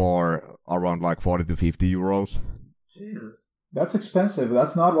goes for around like 40 to 50 euros. Jesus. That's expensive.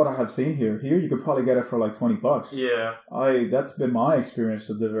 That's not what I have seen here. Here, you could probably get it for like $20. Yeah. That's been my experience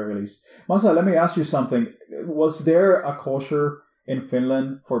at the very least. Masa, let me ask you something. Was there a culture in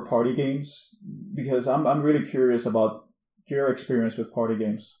Finland for party games? Because I'm really curious about your experience with party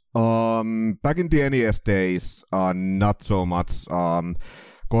games. Back in the NES days, not so much.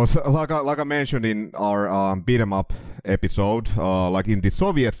 Because like I mentioned in our beat 'em up episode, like in the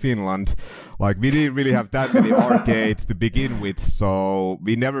Soviet Finland, like we didn't really have that many arcades to begin with, so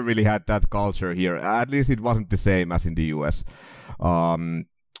we never really had that culture here. At least it wasn't the same as in the US.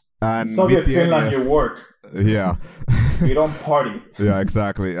 And Soviet Finland, you work. Yeah. You don't party. Yeah,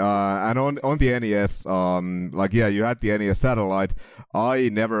 exactly. And on the NES, you had the NES Satellite. I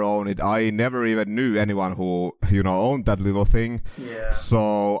never owned it. I never even knew anyone who, owned that little thing. Yeah.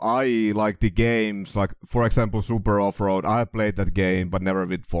 So I like the games, like, for example, Super Off-Road. I played that game, but never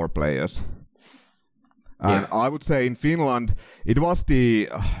with 4 players. And I would say in Finland, it was the...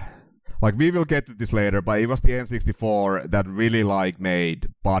 Like, we will get to this later, but it was the N64 that really, made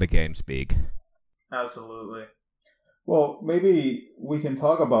party games big. Absolutely. Well, maybe we can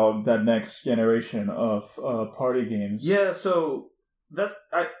talk about that next generation of party games. Yeah, so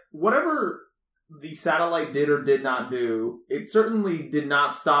whatever the Satellite did or did not do, it certainly did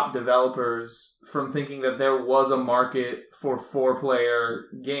not stop developers from thinking that there was a market for 4-player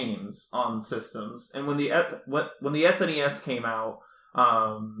games on systems. And when the SNES came out,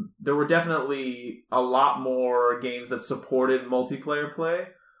 There were definitely a lot more games that supported multiplayer play.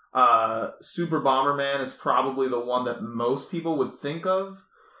 Super Bomberman is probably the one that most people would think of,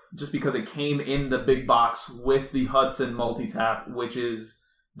 just because it came in the big box with the Hudson multi-tap, which is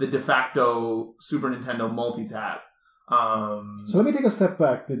the de facto Super Nintendo multi-tap. So let me take a step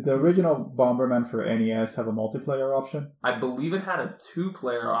back. Did the original Bomberman for NES have a multiplayer option? I believe it had a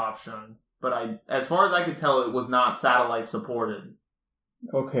 2-player option, but as far as I could tell, it was not satellite supported.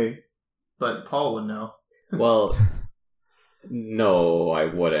 Okay. But Paul would know. Well, no, I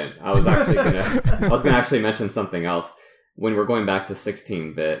wouldn't. I was gonna actually mention something else. When we're going back to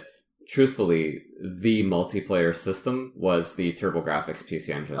 16-bit, truthfully, the multiplayer system was the TurboGrafx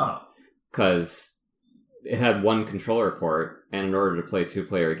PC Engine. Because it had one controller port, and in order to play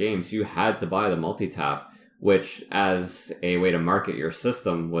 2-player games, you had to buy the multi-tap, which, as a way to market your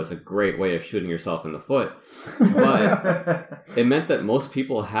system, was a great way of shooting yourself in the foot. But it meant that most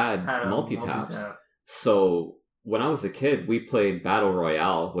people had multi-taps. So when I was a kid, we played Battle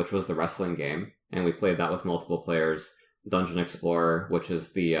Royale, which was the wrestling game, and we played that with multiple players. Dungeon Explorer, which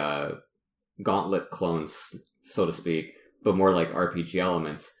is the Gauntlet clones, so to speak, but more like RPG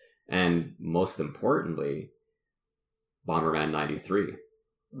elements. And most importantly, Bomberman 93.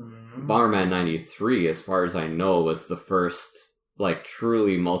 Mm-hmm. Bomberman 93, as far as I know, was the first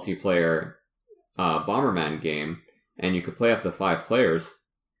truly multiplayer Bomberman game, and you could play up to 5 players.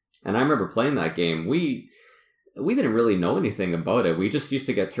 And I remember playing that game. We didn't really know anything about it. We just used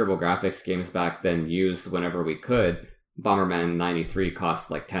to get TurboGrafx games back then used whenever we could. Bomberman 93 cost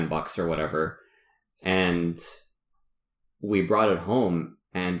 $10 or whatever. And we brought it home,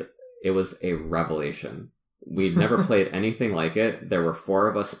 and it was a revelation. We'd never played anything like it. There were 4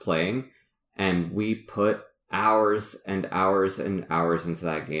 of us playing, and we put hours and hours and hours into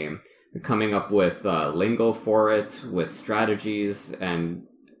that game, coming up with lingo for it, with strategies, and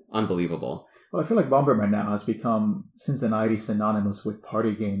unbelievable. Well, I feel like Bomberman now has become, since the 90s, synonymous with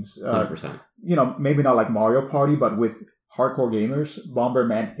party games. 100%. Maybe not like Mario Party, but with hardcore gamers,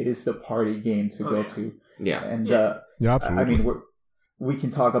 Bomberman is the party game to go to. Yeah. And yeah, absolutely. I mean, we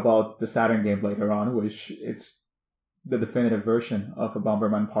can talk about the Saturn game later on, which is the definitive version of a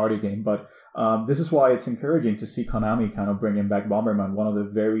Bomberman party game. But this is why it's encouraging to see Konami kind of bringing back Bomberman, one of the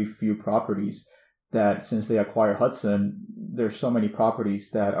very few properties that, since they acquired Hudson, there's so many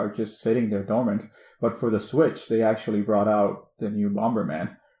properties that are just sitting there dormant. But for the Switch, they actually brought out the new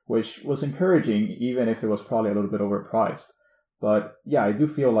Bomberman, which was encouraging, even if it was probably a little bit overpriced. But yeah, I do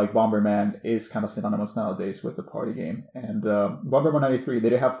feel like Bomberman is kind of synonymous nowadays with the party game. And Bomberman 93,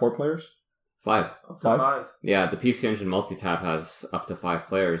 did it have 4 players? 5. Up to 5. Yeah, the PC Engine multi-tap has up to 5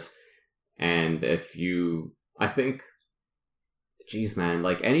 players. And I think, geez man,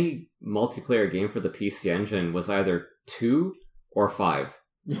 any multiplayer game for the PC Engine was either 2 or 5.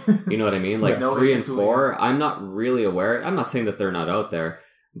 You know what I mean? 3 and 4, I'm not really aware. I'm not saying that they're not out there,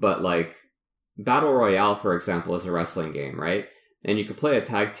 but Battle Royale, for example, is a wrestling game, right? And you can play a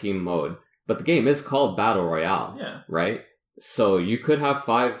tag team mode, but the game is called Battle Royale, right? So you could have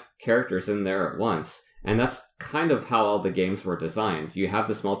 5 characters in there at once, and that's kind of how all the games were designed. You have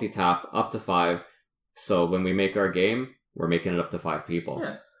this multi-tap up to 5, so when we make our game, we're making it up to 5 people.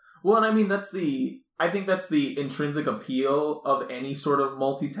 Yeah. Well, and I mean, I think that's the intrinsic appeal of any sort of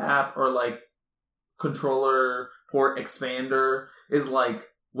multi-tap or controller port expander is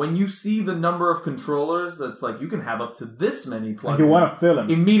when you see the number of controllers, it's you can have up to this many plugins. And you want to fill them.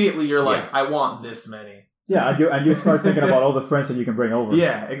 Immediately you're I want this many. Yeah, and you start thinking about all the friends that you can bring over.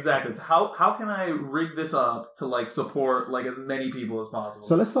 Yeah, exactly. It's how can I rig this up to support as many people as possible?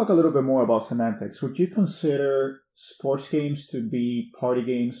 So let's talk a little bit more about semantics. Would you consider sports games to be party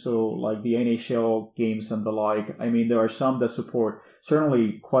games? So the NHL games and the like. I mean, there are some that support,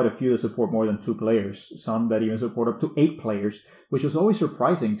 certainly quite a few that support more than 2 players. Some that even support up to 8 players, which was always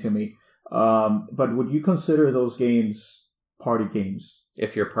surprising to me. But would you consider those games party games?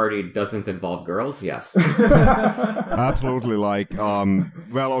 If your party doesn't involve girls, yes. Absolutely.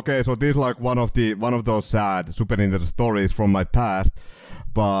 Well, okay, so this is one of those sad Super Nintendo stories from my past.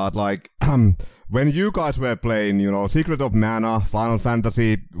 But when you guys were playing, Secret of Mana, Final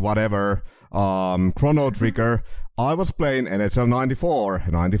Fantasy, whatever, Chrono Trigger, I was playing NHL 94,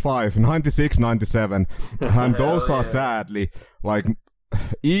 95, 96, 97, and those are sadly,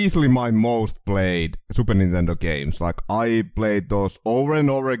 easily my most played Super Nintendo games. I played those over and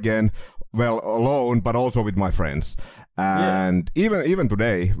over again, well, alone, but also with my friends. And even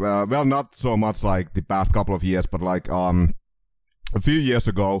today, well, not so much the past couple of years, but a few years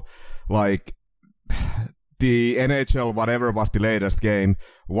ago, the NHL, whatever was the latest game,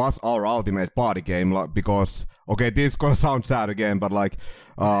 was our ultimate party game, because okay, this is gonna sound sad again, but like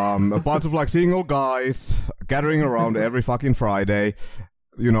a bunch of like single guys gathering around every fucking Friday,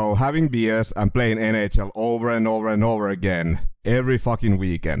 having beers and playing NHL over and over and over again every fucking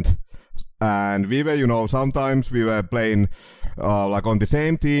weekend. And we were, sometimes we were playing like on the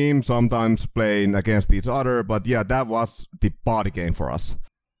same team, sometimes playing against each other, but yeah, that was the party game for us.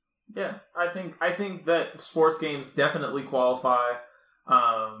 Yeah, I think that sports games definitely qualify.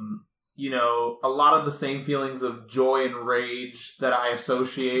 A lot of the same feelings of joy and rage that I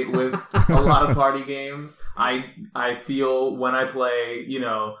associate with a lot of party games, I feel when I play,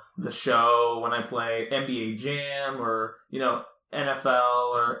 The Show, when I play NBA Jam, or,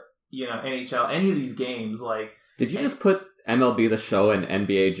 NFL, or, NHL, any of these games, like... Did you just put MLB The Show and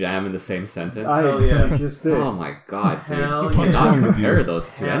NBA Jam in the same sentence? I just did. Oh my god, dude. Hell You cannot compare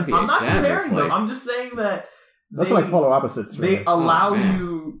those two. NBA I'm not Jam comparing is like... them. I'm just saying that... That's like polar opposites, really. They allow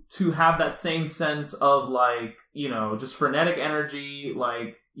you to have that same sense of, like, just frenetic energy,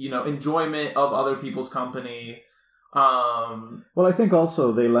 like, enjoyment of other people's company. Well, I think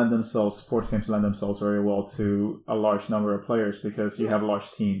also sports games lend themselves very well to a large number of players because you have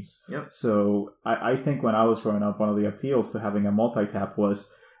large teams. Yep. So I think when I was growing up, one of the appeals to having a multi-tap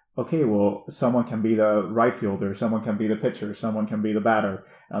was, okay, well, someone can be the right fielder, someone can be the pitcher, someone can be the batter.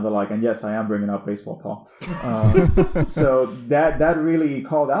 And they're like, and yes, I am bringing up baseball, Paul. So that really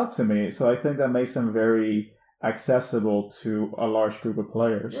called out to me. So I think that makes them very accessible to a large group of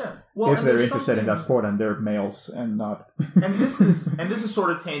players. Yeah. Well, if they're interested in that sport and they're males and not. and this is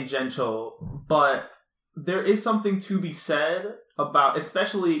sort of tangential, but there is something to be said about,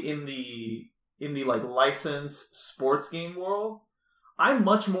 especially in the like licensed sports game world. I'm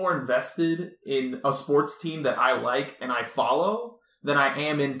much more invested in a sports team that I like and I follow than I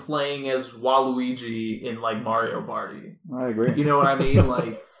am in playing as Waluigi in like Mario Party. I agree. You know what I mean?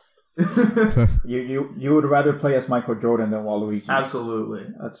 Like you would rather play as Michael Jordan than Waluigi. Absolutely.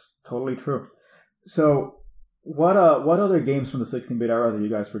 That's totally true. So what other games from the 16-bit era that you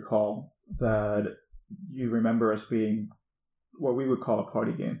guys recall that you remember as being what we would call a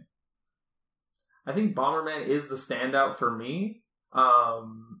party game? I think Bomberman is the standout for me.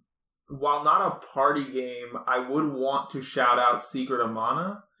 While not a party game, I would want to shout out Secret of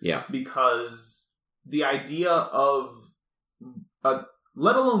Mana. Yeah. Because the idea of,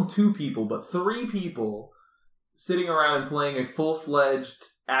 let alone 2 people, but 3 people sitting around and playing a full-fledged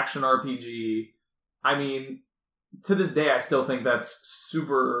action RPG, I mean, to this day, I still think that's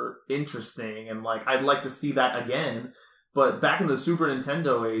super interesting, and like, I'd like to see that again. But back in the Super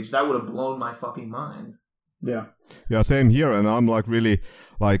Nintendo age, that would have blown my fucking mind. Yeah. Yeah, same here, and I'm like really,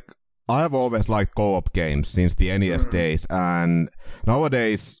 like, I have always liked co-op games since the NES days, and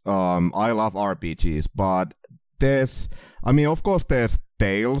nowadays I love RPGs, but of course there's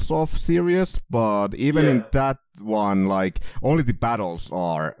Tales of series, but even in that one, like, only the battles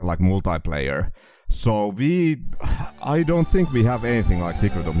are like multiplayer. So I don't think we have anything like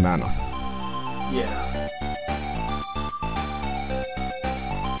Secret of Mana. Yeah.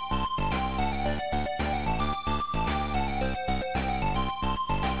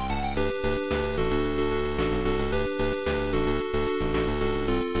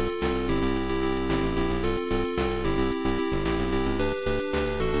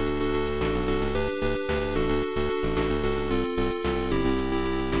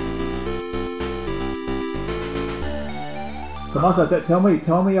 So Masa,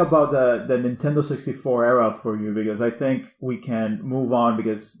 tell me about the Nintendo 64 era for you, because I think we can move on,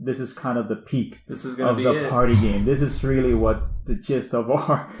 because this is kind of the peak of the party game. This is really what the gist of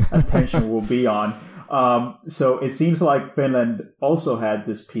our attention will be on. So it seems like Finland also had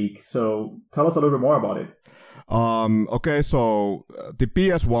this peak. So tell us a little bit more about it. Okay, so the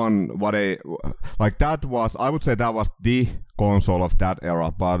PS1, I would say that was the console of that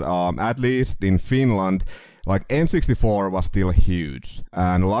era, but at least in Finland, like, N64 was still huge,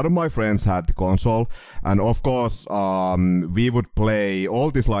 and a lot of my friends had the console, and of course, we would play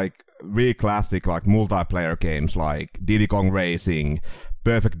all these, like, really classic, like, multiplayer games, like Diddy Kong Racing,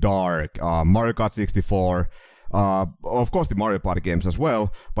 Perfect Dark, Mario Kart 64, of course the Mario Party games as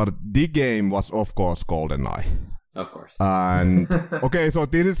well, but the game was, of course, GoldenEye. Of course. And, okay, so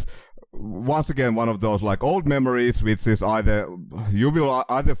this is once again one of those like old memories, which is you will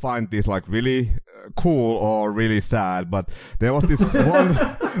either find this like really cool or really sad. But there was this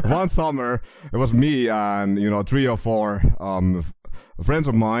one summer, it was me and 3 or 4 friends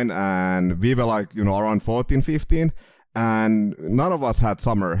of mine, and we were like around 14, 15, and none of us had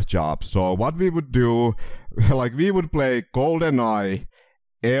summer jobs. So what we would do, like, we would play GoldenEye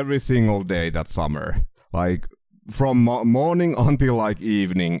every single day that summer. Like, from morning until like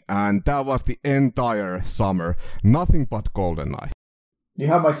evening, and that was the entire summer. Nothing but GoldenEye. You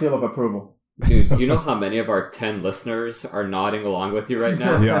have my seal of approval. Dude, do you know how many of our 10 listeners are nodding along with you right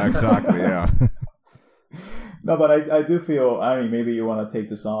now? Yeah, exactly, yeah. No, but I do feel, I mean, maybe you want to take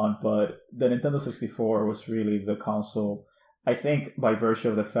this on, but the Nintendo 64 was really the console, I think, by virtue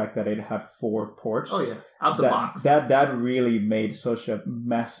of the fact that it had 4 ports. Oh, yeah. Out the box. That really made such a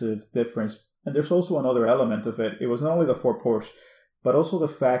massive difference. And there's also another element of it. It was not only the 4 ports, but also the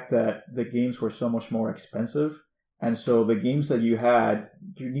fact that the games were so much more expensive. And so the games that you had,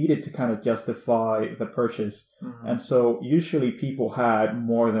 you needed to kind of justify the purchase. Mm-hmm. And so usually people had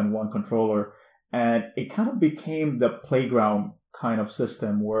more than one controller. And it kind of became the playground kind of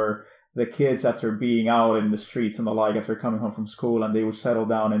system where the kids, after being out in the streets and the like, after coming home from school, and they would settle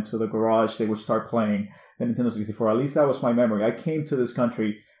down into the garage, they would start playing the Nintendo 64. At least that was my memory. I came to this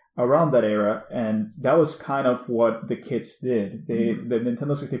country around that era, and that was kind of what the kids did. The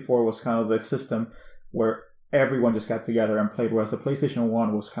Nintendo 64 was kind of the system where everyone just got together and played, whereas the PlayStation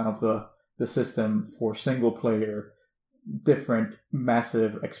 1 was kind of the system for single-player, different,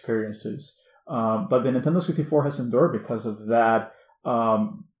 massive experiences. But the Nintendo 64 has endured because of that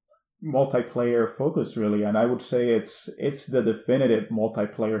multiplayer focus, really, and I would say it's the definitive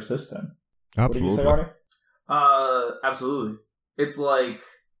multiplayer system. Absolutely. What did you say, Arnie? Absolutely. It's like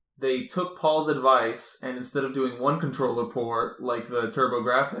they took Paul's advice, and instead of doing one controller port like the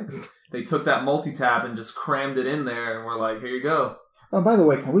TurboGrafx, they took that multi-tap and just crammed it in there, and we're like, here you go. Oh, by the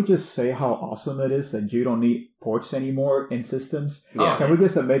way, can we just say how awesome it is that you don't need ports anymore in systems? Yeah. Can we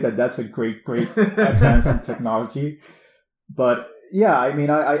just admit that that's a great advance in technology? But yeah, I mean,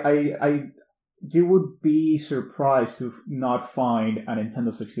 I you would be surprised to not find a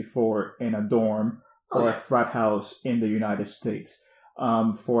Nintendo 64 in a dorm or a frat house in the United States.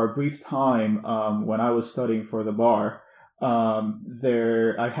 For a brief time, when I was studying for the bar,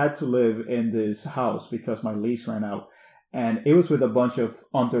 I had to live in this house because my lease ran out. And it was with a bunch of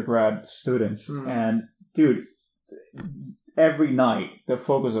undergrad students. And, dude, every night, the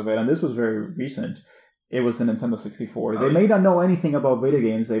focus of it, and this was very recent, it was the Nintendo 64. They may not know anything about video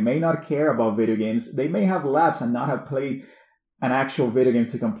games. They may not care about video games. They may have lapsed and not have played an actual video game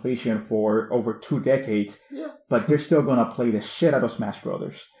to completion for over 2 decades. Yeah. But they're still going to play the shit out of Smash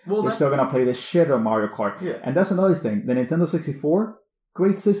Brothers. Well, they're still going to play the shit out of Mario Kart. Yeah. And that's another thing. The Nintendo 64,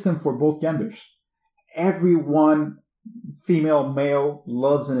 great system for both genders. Everyone, female, male,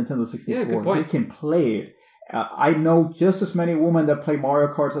 loves the Nintendo 64. Yeah, good point. They can play it. I know just as many women that play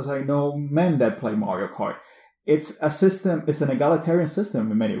Mario Kart as I know men that play Mario Kart. It's a system, it's an egalitarian system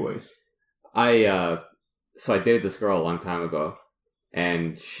in many ways. So I dated this girl a long time ago,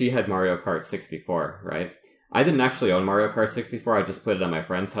 and she had Mario Kart 64, right? I didn't actually own Mario Kart 64, I just put it at my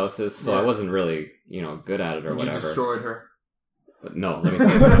friends' houses, so I wasn't really, good at it or whatever. You destroyed her. But no, let me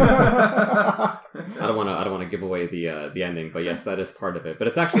tell you. I don't want to give away the ending, but yes, that is part of it. But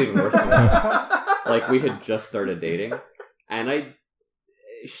it's actually even worse than that. Like, we had just started dating, and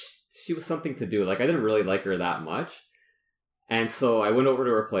she was something to do. Like, I didn't really like her that much. And so I went over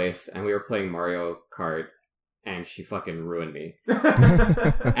to her place, and we were playing Mario Kart, and she fucking ruined me.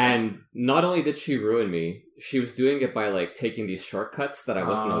 And not only did she ruin me, she was doing it by, like, taking these shortcuts that I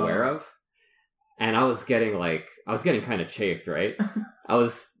wasn't aware of. And I was getting kind of chafed, right? I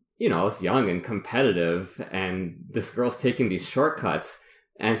was young and competitive, and this girl's taking these shortcuts.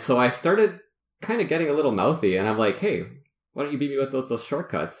 And so I started kind of getting a little mouthy, and I'm like, hey, why don't you beat me with those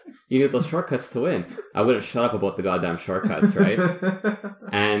shortcuts? You need those shortcuts to win. I wouldn't shut up about the goddamn shortcuts, right?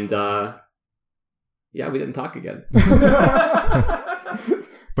 And, we didn't talk again.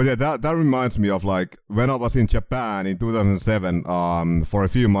 But yeah, that reminds me of, like, when I was in Japan in 2007, for a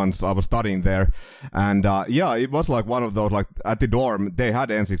few months, I was studying there. And, it was like one of those, like, at the dorm, they had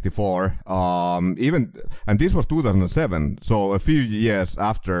N64, and this was 2007, so a few years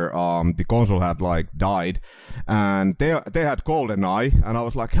after, the console had, like, died. And they had GoldenEye, and I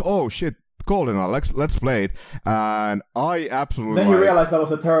was like, oh shit, GoldenEye, let's play it. And I absolutely... Then you realized that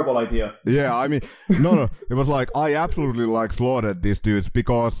was a terrible idea. Yeah, I mean, no, it was like, I absolutely, like, slaughtered these dudes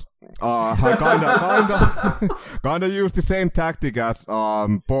because I kind of used the same tactic as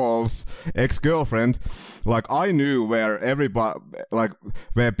Paul's ex-girlfriend. Like, I knew where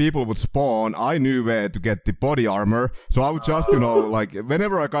where people would spawn. I knew where to get the body armor. So I would just, like,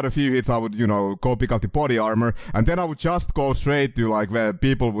 whenever I got a few hits, I would, go pick up the body armor, and then I would just go straight to, like, where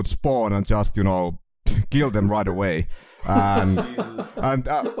people would spawn and just, kill them right away. And I'm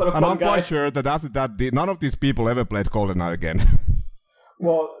quite sure that after that, none of these people ever played GoldenEye again.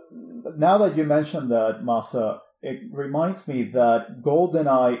 Well, now that you mentioned that, Masa, it reminds me that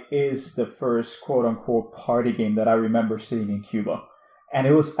GoldenEye is the first quote-unquote party game that I remember seeing in Cuba. And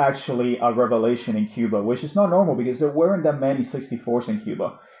it was actually a revelation in Cuba, which is not normal because there weren't that many 64s in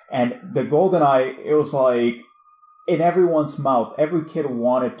Cuba. And the GoldenEye, it was like in everyone's mouth. Every kid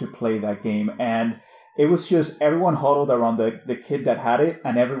wanted to play that game. And it was just everyone huddled around the kid that had it,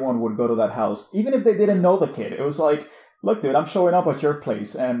 and everyone would go to that house. Even if they didn't know the kid. It was like, look, dude, I'm showing up at your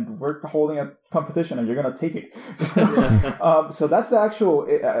place, and we're holding a competition, and you're going to take it. So that's the actual,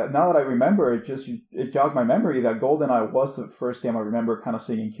 now that I remember, it jogged my memory that GoldenEye was the first game I remember kind of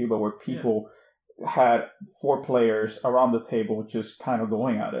seeing in Cuba where people had 4 players around the table just kind of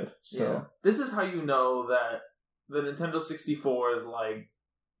going at it. So this is how you know that the Nintendo 64 is like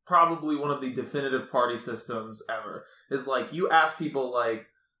probably one of the definitive party systems ever. Is like, you ask people like,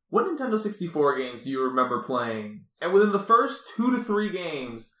 what Nintendo 64 games do you remember playing? And within the first 2 to 3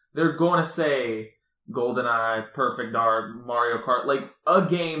 games, they're going to say GoldenEye, Perfect Dark, Mario Kart, like a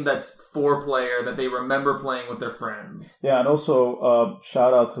game that's 4-player that they remember playing with their friends. Yeah, and also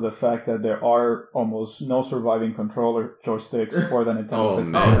shout out to the fact that there are almost no surviving controller joysticks for the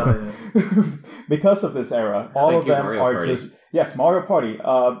Nintendo 64. Because of this era. All of them Mario are Party. Just... Yes, Mario Party.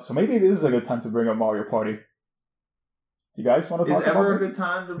 So maybe this is a good time to bring up Mario Party. You guys want to talk about it? Is ever a good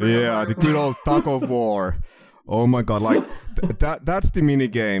time to bring up Mario the good old tug of war. Oh my god, like that's the mini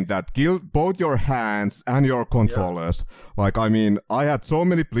game that killed both your hands and your controllers. Like, I mean, I had so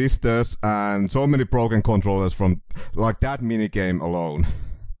many blisters and so many broken controllers from like that mini game alone.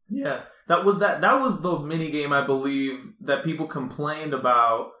 Yeah, that was the mini game, I believe, that people complained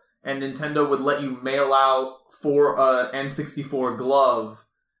about, and Nintendo would let you mail out for a N64 glove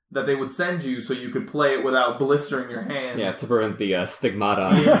that they would send you so you could play it without blistering your hand. Yeah, to prevent the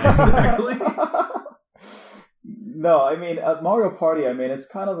stigmata. Yeah, exactly. No, I mean, Mario Party, I mean, it's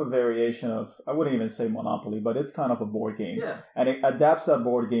kind of a variation of, I wouldn't even say Monopoly, but it's kind of a board game. Yeah. And it adapts that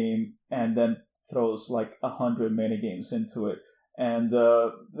board game and then throws like 100 minigames into it. And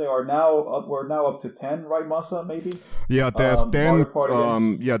we're now up to 10, right, Masa, maybe? Yeah, there's 10,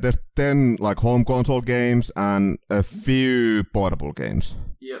 there's 10 like home console games and a few portable games.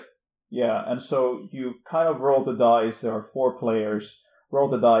 Yep. Yeah, and so you kind of roll the dice. There are 4 players. Roll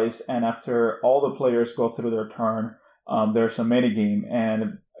the dice, and after all the players go through their turn, there's a minigame,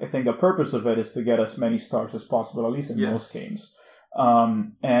 and I think the purpose of it is to get as many stars as possible, at least in most games.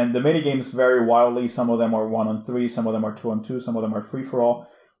 And the minigames vary wildly. Some of them are 1-on-3, some of them are 2-on-2, some of them are free-for-all.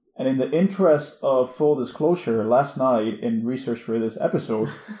 And in the interest of full disclosure, last night in research for this episode,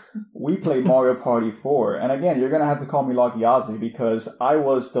 we played Mario Party 4. And again, you're going to have to call me Lucky Ozzy because I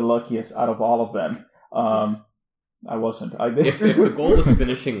was the luckiest out of all of them. I wasn't. I did. If the goal is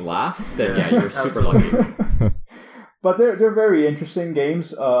finishing last, then you're super lucky. But they're very interesting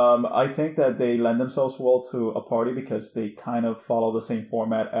games. I think that they lend themselves well to a party because they kind of follow the same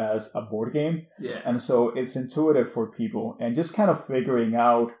format as a board game. Yeah. And so it's intuitive for people. And just kind of figuring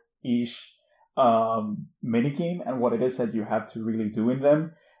out each minigame and what it is that you have to really do in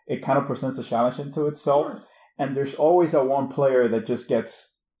them, it kind of presents a challenge into itself. And there's always that one player that just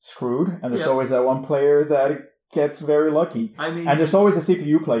gets screwed. And there's always that one player that gets very lucky. I mean, and there's always a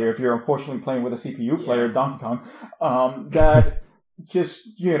CPU player, if you're unfortunately playing with a CPU player, Donkey Kong, that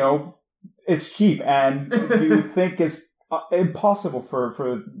just, is cheap, and you think it's impossible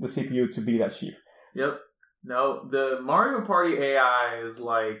for the CPU to be that cheap. Yep. No, the Mario Party AI is,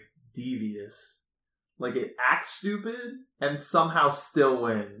 like, devious. Like, it acts stupid and somehow still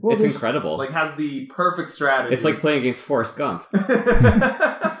wins. Well, it's incredible. Like, has the perfect strategy. It's like playing against Forrest Gump.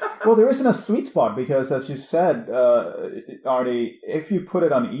 Well, there isn't a sweet spot because, as you said, Artie, if you put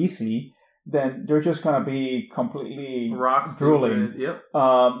it on easy, then they're just going to be completely drooling. Yep.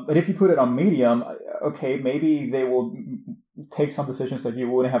 But if you put it on medium, okay, maybe they will take some decisions that you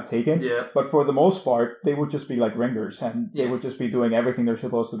wouldn't have taken. Yeah. But for the most part, they would just be like ringers, and they would just be doing everything they're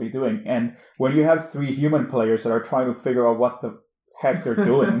supposed to be doing. And when you have 3 human players that are trying to figure out what the heck they're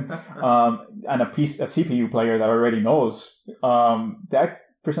doing, and a CPU player that already knows, that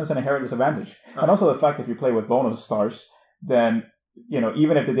presents an inherent disadvantage. And also the fact if you play with bonus stars, then,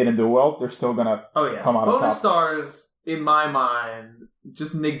 even if they didn't do well, they're still gonna come out on top. Bonus stars, in my mind,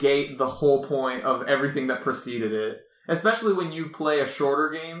 just negate the whole point of everything that preceded it. Especially when you play a shorter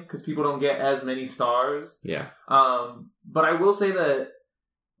game, because people don't get as many stars. Yeah. But I will say that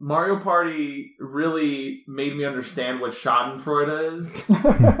Mario Party really made me understand what schadenfreude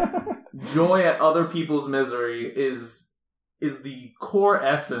is. Joy at other people's misery is the core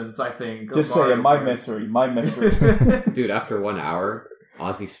essence, I think. Just say it, my misery. Dude, after 1 hour,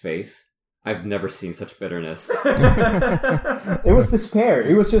 Ozzy's face, I've never seen such bitterness. It was despair.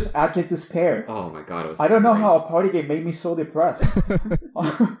 It was just abject despair. Oh my god, it was I don't know how a party game made me so depressed.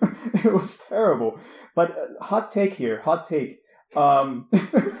 It was terrible. But hot take here.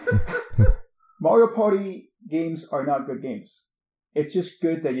 Mario Party games are not good games. It's just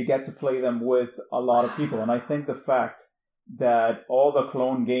good that you get to play them with a lot of people. And I think the fact that all the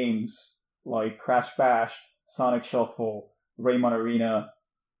clone games like Crash Bash, Sonic Shuffle, Rayman Arena,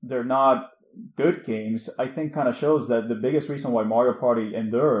 they're not good games, I think kind of shows that the biggest reason why Mario Party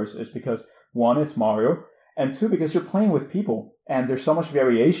endures is because, one, it's Mario, and two, because you're playing with people, and there's so much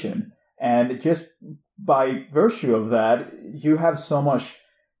variation. And just by virtue of that, you have so much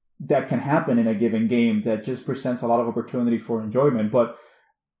that can happen in a given game that just presents a lot of opportunity for enjoyment. But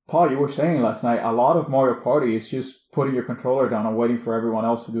Paul, you were saying last night, a lot of Mario Party is just putting your controller down and waiting for everyone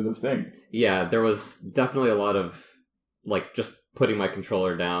else to do their thing. Yeah, there was definitely a lot of, like, just putting my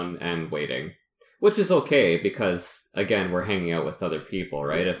controller down and waiting. Which is okay, because, again, we're hanging out with other people,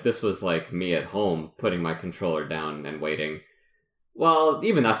 right? If this was, like, me at home putting my controller down and waiting, well,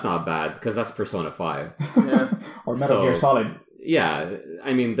 even that's not bad, because that's Persona 5. Yeah. Or Metal Gear Solid. Yeah,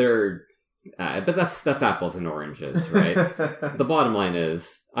 I mean, they're... but that's apples and oranges, right? The bottom line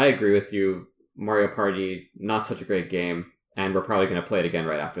is, I agree with you, Mario Party, not such a great game, and we're probably going to play it again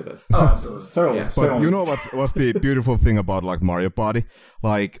right after this. Oh, absolutely. Certainly. Yeah. But you know what's the beautiful thing about like Mario Party?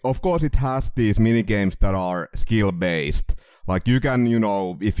 Like, of course it has these mini games that are skill based. Like you can,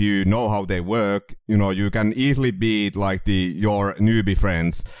 if you know how they work, you can easily beat like your newbie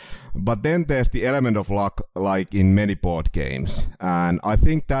friends. But then there's the element of luck, like in many board games. And I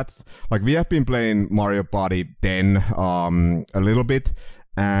think that's, like, we have been playing Mario Party 10 a little bit.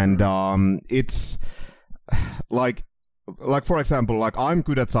 And it's, like, for example, like, I'm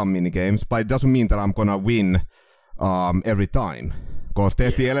good at some mini games, but it doesn't mean that I'm gonna win every time. Because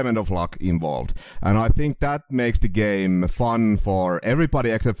there's the element of luck involved. And I think that makes the game fun for everybody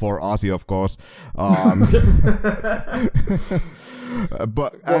except for Ozzy, of course.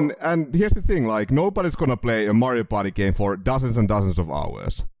 But and here's the thing, like, nobody's gonna play a Mario Party game for dozens and dozens of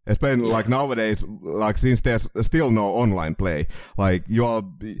hours. Especially like nowadays, like, since there's still no online play, like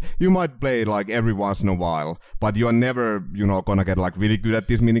you might play like every once in a while, but you are never gonna get like really good at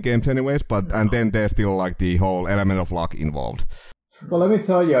these mini games anyways. And then there's still like the whole element of luck involved. Well, let me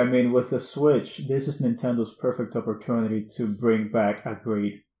tell you, I mean, with the Switch, this is Nintendo's perfect opportunity to bring back a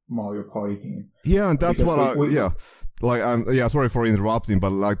great Mario Party game. Yeah, and that's sorry for interrupting,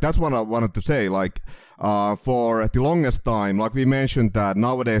 but like that's what I wanted to say. Like, for the longest time, like we mentioned that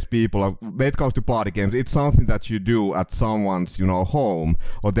nowadays people, when it comes to party games, it's something that you do at someone's, home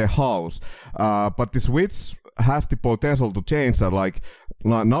or their house. But the Switch has the potential to change that. Like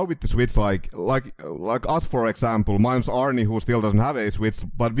now with the Switch, like us, for example, mine's Arnie, who still doesn't have a Switch,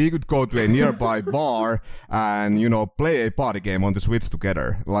 but we could go to a nearby bar and play a party game on the Switch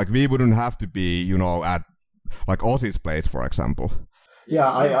together. Like we wouldn't have to be at like Ozzy's place, for example. Yeah,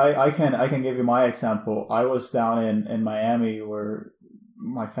 I can give you my example. I was down in Miami where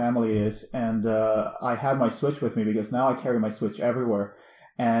my family is, and I had my Switch with me because now I carry my Switch everywhere.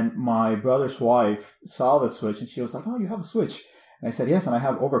 And my brother's wife saw the Switch and she was like, "Oh, you have a Switch?" And I said, "Yes, and I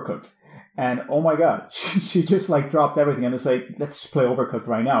have Overcooked." And oh my god, she just like dropped everything and it's like, let's play Overcooked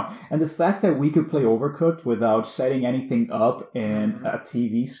right now. And the fact that we could play Overcooked without setting anything up in a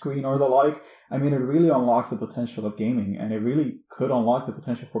TV screen or the like, I mean, it really unlocks the potential of gaming, and it really could unlock the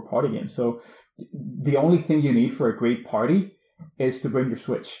potential for party games. So the only thing you need for a great party is to bring your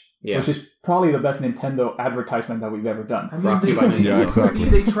Switch. Yeah. Which is probably the best Nintendo advertisement that we've ever done. I mean, exactly. See,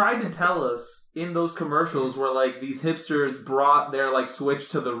 they tried to tell us in those commercials where like these hipsters brought their like Switch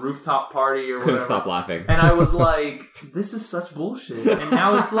to the rooftop party or whatever. Couldn't stop laughing. And I was like, this is such bullshit. And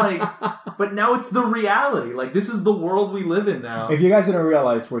now it's like, but now it's the reality. Like, this is the world we live in now. If you guys didn't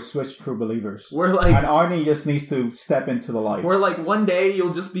realize, we're Switch true believers. We're like, and Arnie just needs to step into the light. We're like, one day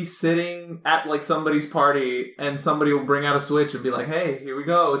you'll just be sitting at like somebody's party and somebody will bring out a Switch and be like, hey, here we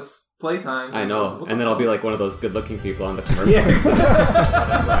go. It's playtime. I know. And then I'll be like one of those good-looking people on the commercial. Yeah. Where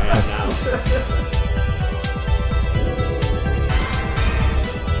I am now.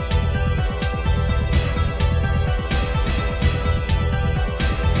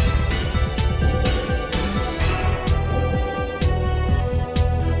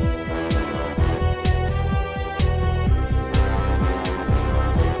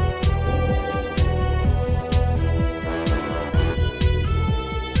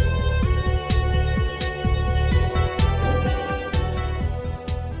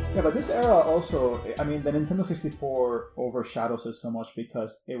 This era also, I mean, the Nintendo 64 overshadows it so much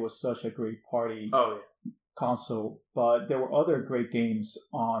because it was such a great party console, but there were other great games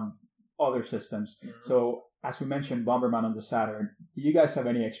on other systems. So, as we mentioned, Bomberman on the Saturn. Do you guys have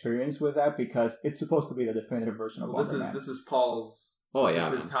any experience with that? Because it's supposed to be the definitive version of Bomberman. This is Paul's. This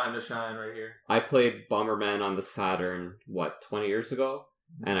is his time to shine right here. I played Bomberman on the Saturn 20 years ago,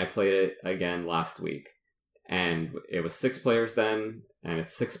 and I played it again last week. And it was 6 players then, and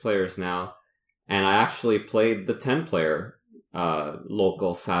it's 6 players now. And I actually played the 10-player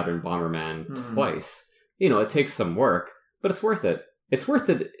local Saturn Bomberman twice. It takes some work, but it's worth it. It's worth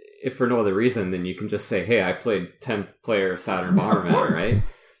it if for no other reason than you can just say, hey, I played 10-player Saturn Bomberman, right?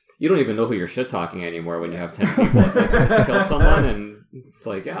 You don't even know who you're shit-talking anymore when you have 10 people. It's like, just kill someone, and it's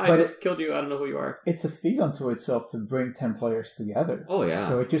like, I just killed you, I don't know who you are. It's a feat unto itself to bring 10 players together. Oh, yeah.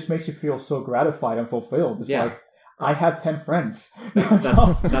 So it just makes you feel so gratified and fulfilled. It's like, I have 10 friends.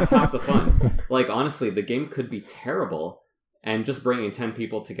 That's half the fun. Like, honestly, the game could be terrible, and just bringing 10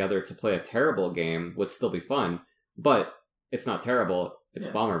 people together to play a terrible game would still be fun, but it's not terrible. It's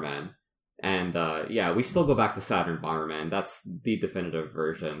Bomberman. And, we still go back to Saturn Bomberman. That's the definitive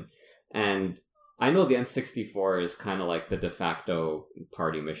version. And I know the N64 is kind of like the de facto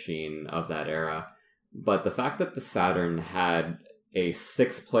party machine of that era, but the fact that the Saturn had a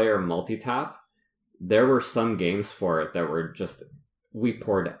 6-player multi-tap, there were some games for it that were just, we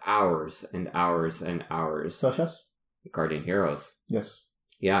poured hours and hours and hours. Such as? Guardian Heroes. Yes.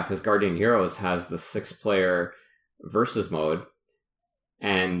 Yeah, because Guardian Heroes has the 6-player versus mode,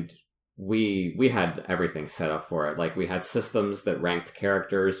 and we had everything set up for it. Like, we had systems that ranked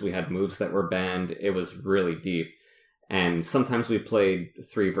characters, we had moves that were banned. It was really deep. And sometimes we played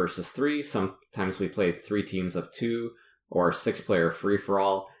 3 versus 3, sometimes we played 3 teams of 2, or 6-player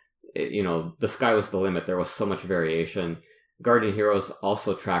free-for-all. The sky was the limit. There was so much variation. Guardian Heroes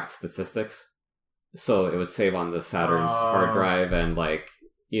also tracked statistics, so it would save on the Saturn's hard drive, and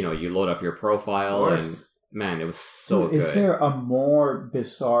you load up your profile, and man, it was so good. Is there a more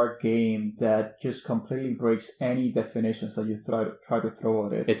bizarre game that just completely breaks any definitions that you try to throw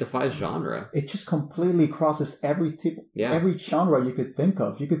at it? It defies genre. It just completely crosses every genre you could think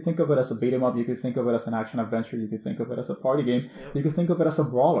of. You could think of it as a beat 'em up. You could think of it as an action adventure. You could think of it as a party game. Yep. You could think of it as a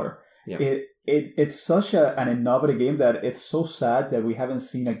brawler. Yep. It's such an innovative game that it's so sad that we haven't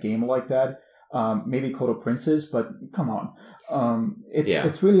seen a game like that. Maybe Code of Princes, but come on.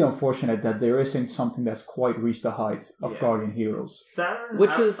 It's really unfortunate that there isn't something that's quite reached the heights of Guardian Heroes. Saturn,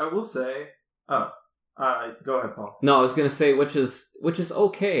 I will say. Go ahead, Paul. No, I was gonna say which is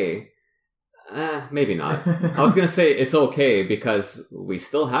okay. Maybe not. I was gonna say it's okay because we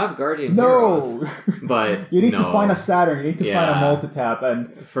still have Guardian Heroes. But you need to find a Saturn. You need to find a multi-tap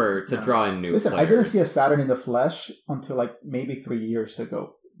and to draw in new Listen, players. I didn't see a Saturn in the flesh until maybe 3 years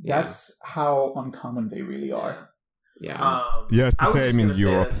ago. That's how uncommon they really are. Yeah. It's the same in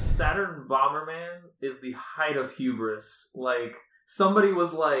Europe. Saturn Bomberman is the height of hubris. Like, somebody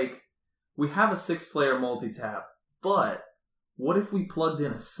was like, we have a 6-player multi-tap, but what if we plugged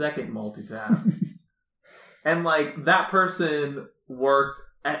in a second multi-tap? And that person worked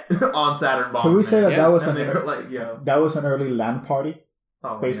on Saturn Bomberman. Can we say that that was an early LAN party?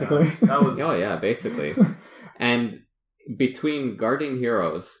 Oh, basically. That was basically. And between Guardian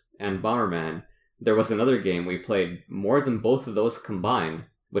Heroes and Bomberman, there was another game we played more than both of those combined,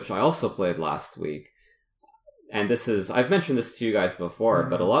 which I also played last week. And I've mentioned this to you guys before,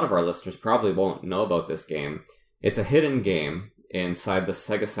 but a lot of our listeners probably won't know about this game. It's a hidden game inside the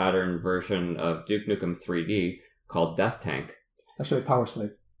Sega Saturn version of Duke Nukem 3D called Death Tank. Actually, Power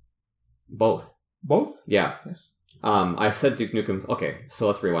Slave. Both. Both? Yeah. Yes. I said Duke Nukem. Okay, so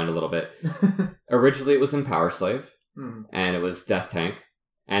let's rewind a little bit. Originally, it was in Power Slave. And it was Death Tank,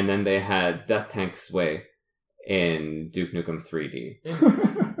 and then they had Death Tank Sway in Duke Nukem 3D.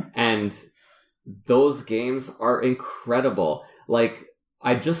 And those games are incredible.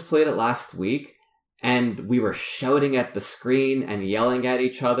 I just played it last week, and we were shouting at the screen and yelling at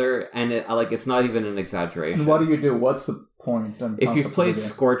each other, and it's not even an exaggeration. And what do you do? What's the point? If you've played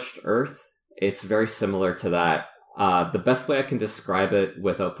Scorched Earth, it's very similar to that. The best way I can describe it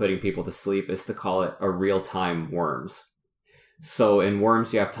without putting people to sleep is to call it a real-time Worms. So in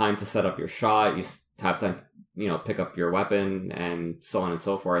Worms, you have time to set up your shot, you have to, pick up your weapon, and so on and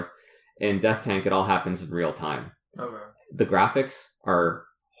so forth. In Death Tank, it all happens in real time. Okay. The graphics are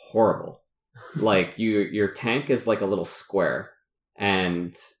horrible. Your tank is like a little square,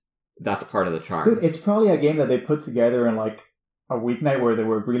 and that's part of the charm. Dude, it's probably a game that they put together in a weeknight where they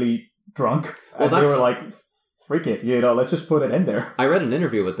were really drunk, and they were like, freak it, let's just put it in there. I read an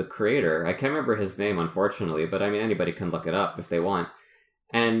interview with the creator. I can't remember his name, unfortunately, but anybody can look it up if they want.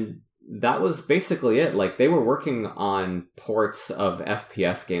 And that was basically it. They were working on ports of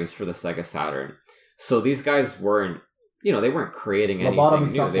FPS games for the Sega Saturn. So these guys weren't they weren't creating anything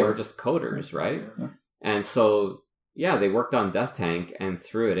new. They were just coders, right? Yeah. And so, they worked on Death Tank and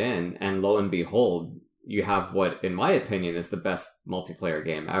threw it in, and lo and behold, you have what, in my opinion, is the best multiplayer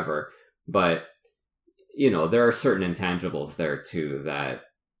game ever. But, there are certain intangibles there, too, that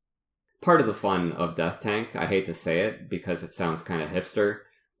part of the fun of Death Tank, I hate to say it because it sounds kind of hipster,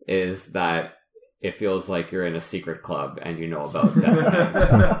 is that it feels like you're in a secret club and you know about Death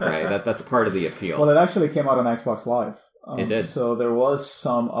Tank, right? That's part of the appeal. Well, it actually came out on Xbox Live. It did. So there was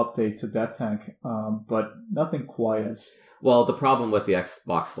some update to Death Tank, but nothing quite as... Well, the problem with the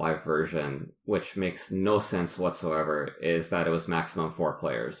Xbox Live version, which makes no sense whatsoever, is that it was maximum 4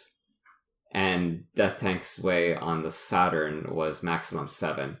 players. And Death Tank's way on the Saturn was maximum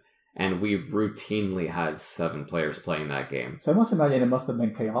 7. And we routinely had 7 players playing that game. So I must imagine it must have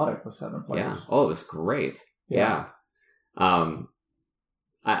been chaotic with 7 players. Yeah. Oh, it was great. Yeah.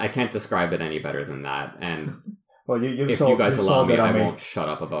 I can't describe it any better than that. And well, if you guys allow me, I won't shut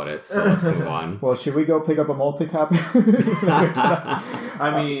up about it. So let's move on. Well, should we go pick up a multi-cap?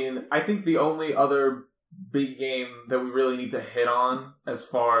 I mean, I think the only other big game that we really need to hit on as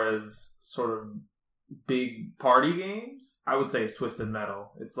far as sort of big party games, I would say, is Twisted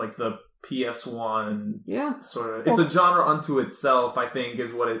Metal. It's like the PS1 sort of... It's a genre unto itself, I think,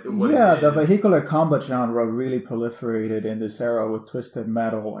 is what it did. The vehicular combat genre really proliferated in this era with Twisted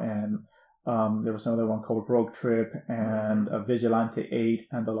Metal, and there was another one called Rogue Trip and Vigilante 8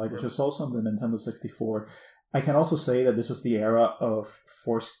 and the like, which was also on the Nintendo 64. I can also say that this was the era of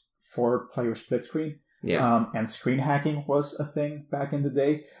four-player split screen. Yeah. And screen hacking was a thing back in the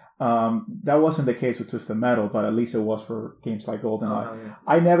day. That wasn't the case with Twisted Metal, but at least it was for games like GoldenEye.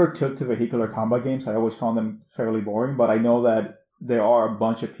 I never took to vehicular combat games. I always found them fairly boring, but I know that there are a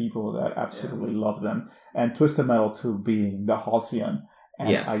bunch of people that absolutely love them. And Twisted Metal 2 being the halcyon and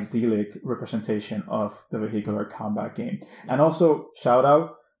idyllic representation of the vehicular combat game. And also, shout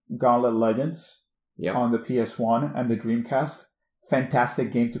out, Gauntlet Legends on the PS1 and the Dreamcast.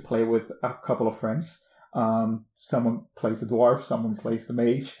 Fantastic game to play with a couple of friends. Someone plays the dwarf, someone plays the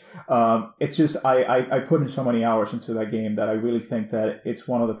mage. It's just, I put in so many hours into that game that I really think that it's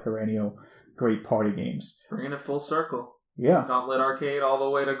one of the perennial great party games. Bringing it full circle. Yeah. Gauntlet Arcade all the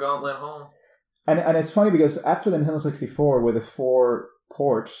way to Gauntlet Home. And it's funny because after the Nintendo 64 with the 4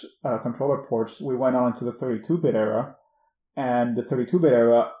 ports, controller ports, we went on to the 32-bit era. And the 32-bit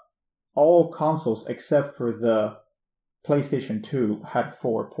era, all consoles except for the PlayStation 2 had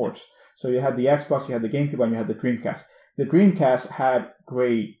 4 ports. So you had the Xbox, you had the GameCube, and you had the Dreamcast. The Dreamcast had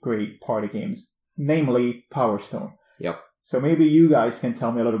great party games, namely Power Stone. Yep. So maybe you guys can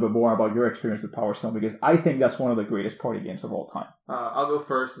tell me a little bit more about your experience with Power Stone, because I think that's one of the greatest party games of all time. I'll go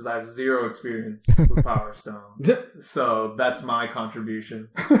first, as I have 0 experience with Power Stone. So that's my contribution.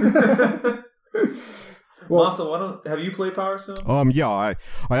 Well, Masa, have you played Power Stone? Yeah, I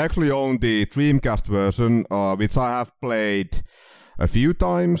actually own the Dreamcast version, which I have played a few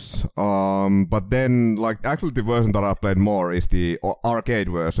times, but then, actually the version that I played more is the arcade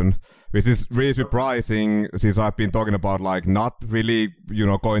version, which is really surprising since I've been talking about, not really,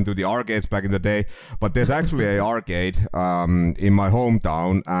 going to the arcades back in the day, but there's actually a arcade in my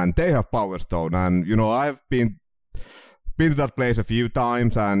hometown, and they have Power Stone, and, I've been to that place a few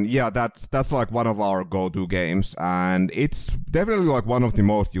times, and that's one of our go-to games, and it's definitely one of the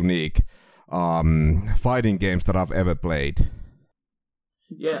most unique fighting games that I've ever played.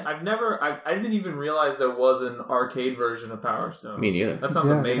 Yeah, I didn't even realize there was an arcade version of Power Stone. Me neither. That sounds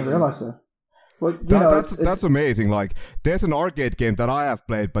amazing. I didn't realize that. Well, that's amazing. There's an arcade game that I have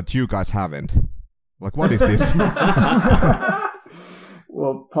played, but you guys haven't. What is this?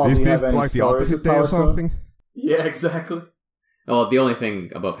 Well, Paul, is do you this have any the opposite day or something? Yeah, exactly. Well, the only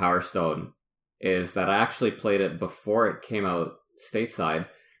thing about Power Stone is that I actually played it before it came out stateside.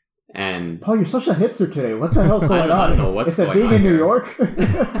 And Paul, you're such a hipster today. What the hell's going on? I don't know what's going on. Is it being in New York?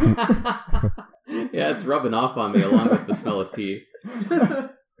 Yeah, it's rubbing off on me along with the smell of tea.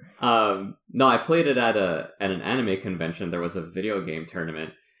 No, I played it at an anime convention. There was a video game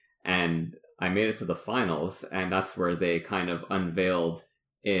tournament, and I made it to the finals, and that's where they kind of unveiled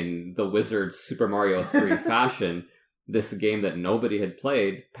in the Wizards Super Mario 3 fashion this game that nobody had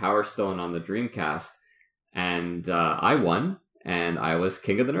played, Power Stone on the Dreamcast, and I won. And I was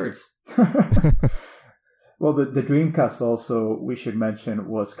king of the nerds. Well, the Dreamcast also, we should mention,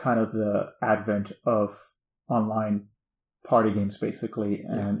 was kind of the advent of online party games, basically.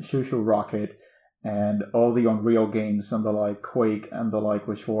 And Shushu Rocket and all the Unreal games and the like, Quake and the like,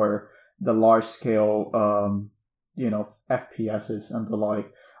 which were the large-scale, FPSs and the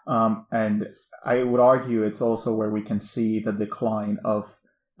like. And I would argue it's also where we can see the decline of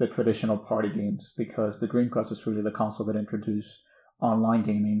the traditional party games, because the Dreamcast is really the console that introduced online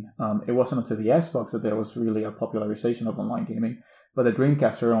gaming. It wasn't until the Xbox that there was really a popularization of online gaming. But the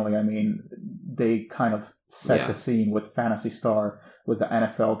Dreamcast certainly, I mean, they kind of set the scene with Phantasy Star, with the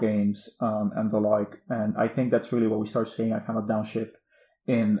NFL games, and the like. And I think that's really where we start seeing a kind of downshift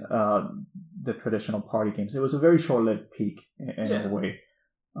in the traditional party games. It was a very short-lived peak in a way.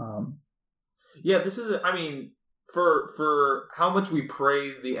 This is, I mean, for how much we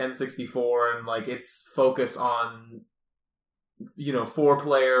praise the N64 and like its focus on, 4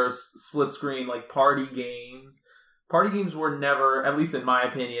 players, split screen, like party games. Party games were never, at least in my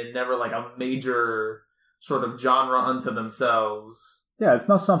opinion, never like a major sort of genre unto themselves. Yeah, it's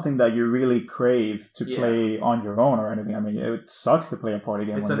not something that you really crave to play on your own or anything. I mean, it sucks to play a party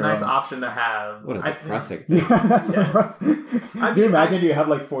game. It's a nice option to have. What a depressing thing. Yeah, that's depressing. Can you imagine you have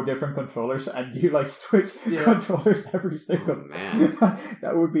like 4 different controllers and you like switch controllers every single man.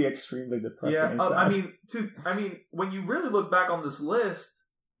 That would be extremely depressing. Yeah, I mean, when you really look back on this list,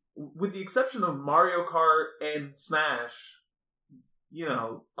 with the exception of Mario Kart and Smash,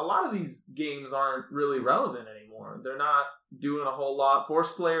 a lot of these games aren't really relevant anymore. They're not doing a whole lot.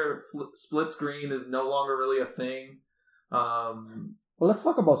 Force player split screen is no longer really a thing. Well, let's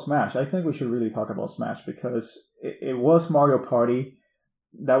talk about Smash. I think we should really talk about Smash because it was Mario Party.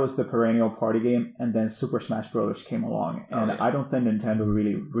 That was the perennial party game, and then Super Smash Bros. Came along. And I don't think Nintendo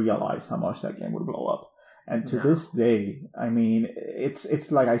really realized how much that game would blow up. And to this day, I mean,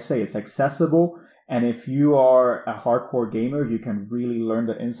 it's like I say, it's accessible. And if you are a hardcore gamer, you can really learn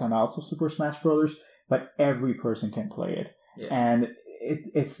the ins and outs of Super Smash Bros. But every person can play it. Yeah. And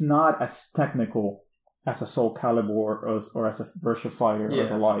it's not as technical as a Soul Calibur or as a Virtua Fighter or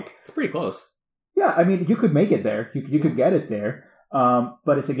the like. It's pretty close. Yeah, I mean, you could make it there. You could get it there.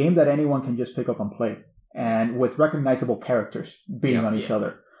 But it's a game that anyone can just pick up and play. And with recognizable characters beating on each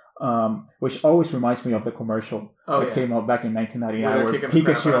other. Which always reminds me of the commercial that came out back in 1999 where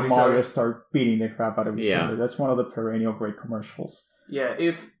Pikachu and Mario start beating the crap out of each other. That's one of the perennial great commercials. Yeah,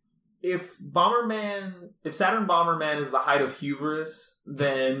 if Saturn Bomberman is the height of hubris,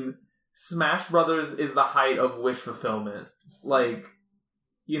 then Smash Brothers is the height of wish fulfillment. Like,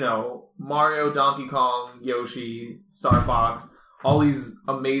 Mario, Donkey Kong, Yoshi, Star Fox, all these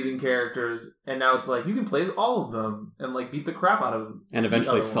amazing characters, and now it's like you can play as all of them and like beat the crap out of them. And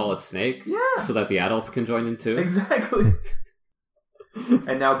eventually Solid Snake, so that the adults can join in too. Exactly.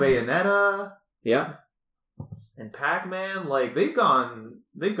 And now Bayonetta, and Pac-Man, like they've gone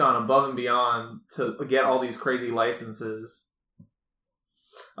above and beyond to get all these crazy licenses.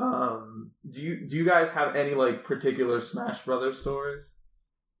 Do you guys have any like particular Smash Brothers stories?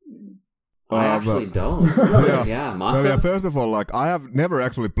 I actually don't. Masa? First of all, like I have never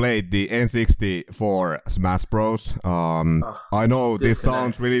actually played the N64 Smash Bros. I know this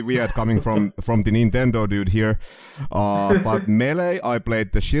sounds really weird coming from the Nintendo dude here, but Melee, I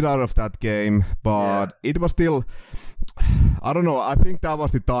played the shit out of that game, but it was still, I don't know, I think that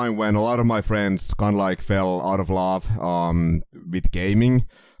was the time when a lot of my friends kind of like fell out of love with gaming.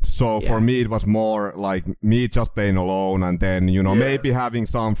 So for me, it was more like me just playing alone and then, maybe having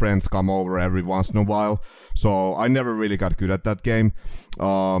some friends come over every once in a while. So I never really got good at that game.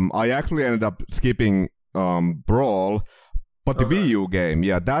 I actually ended up skipping Brawl. But the Wii U game,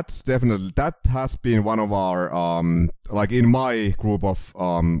 that has been one of our, like in my group of,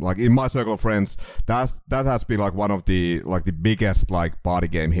 like in my circle of friends, that has been like one of the biggest like party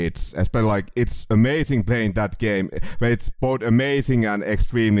game hits. Especially like it's amazing playing that game, but it's both amazing and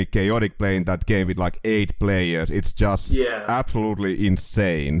extremely chaotic playing that game with like 8 players. It's just absolutely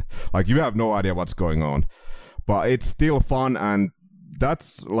insane. Like you have no idea what's going on, but it's still fun. And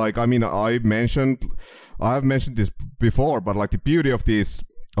that's like, I mean, I've mentioned this before, but like the beauty of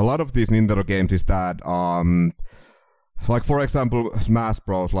a lot of these Nintendo games is that, like for example, Smash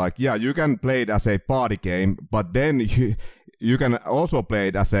Bros. Like, you can play it as a party game, but then you can also play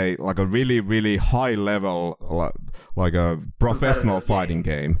it as a really, really high level, like a professional fighting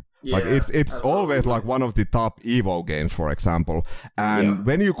game. Yeah, like it's always like one of the top Evo games, for example. And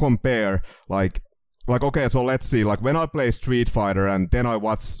when you compare like, okay, so let's see, like, when I play Street Fighter and then I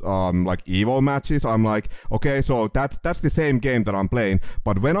watch, like, EVO matches, I'm like, okay, so that's the same game that I'm playing,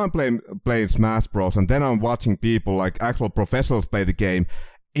 but when I'm playing Smash Bros. And then I'm watching people, like, actual professionals play the game,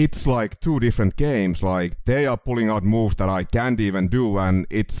 it's like 2 different games, like, they are pulling out moves that I can't even do, and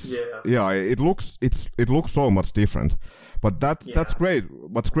it's, it looks so much different. But that's great.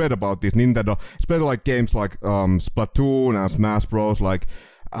 What's great about this Nintendo, especially like games like, Splatoon and Smash Bros., like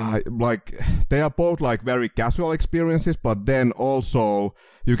they are both like very casual experiences, but then also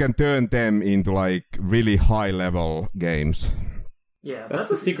you can turn them into like really high level games. Yeah, that's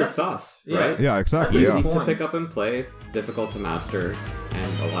the secret sauce, right? Yeah, exactly. Easy to pick up and play, difficult to master,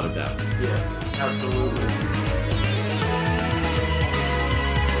 and a lot of depth. Yeah, absolutely.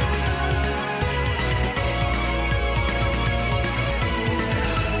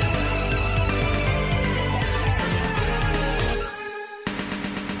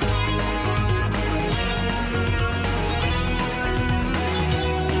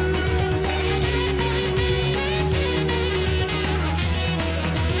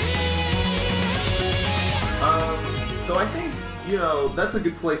 So I think, that's a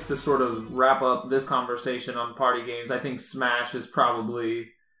good place to sort of wrap up this conversation on party games. I think Smash is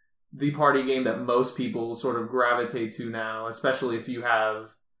probably the party game that most people sort of gravitate to now, especially if you have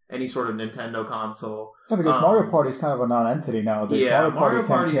any sort of Nintendo console. Yeah, because Mario Party is kind of a non-entity nowadays. Yeah, Mario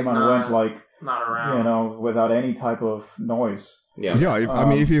Party 10 came and went not around. Without any type of noise. Yeah,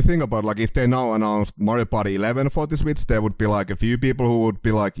 if you think about if they now announced Mario Party 11 for the Switch, there would be a few people who would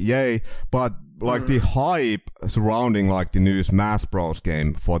be like, yay, but the hype surrounding the new Smash Bros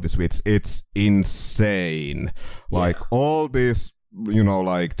game for the Switch, it's insane. All this,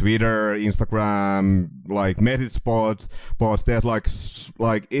 Twitter, Instagram, message boards, there's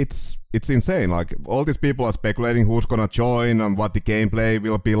it's insane. All these people are speculating who's gonna join and what the gameplay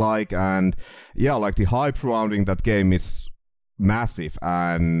will be like, and the hype surrounding that game is massive,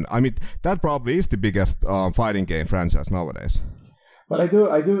 and I mean that probably is the biggest fighting game franchise nowadays. But I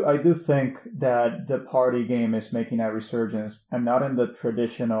do think that the party game is making a resurgence, and not in the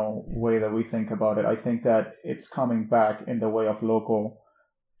traditional way that we think about it. I think that it's coming back in the way of local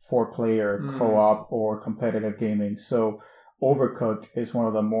 4-player co-op or competitive gaming. So Overcooked is one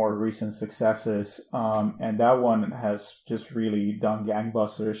of the more recent successes, and that one has just really done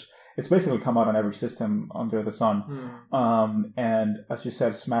gangbusters. It's basically come out on every system under the sun. And as you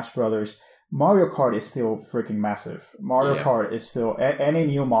said, Smash Brothers. Mario Kart is still freaking massive. Mario Kart is still... Any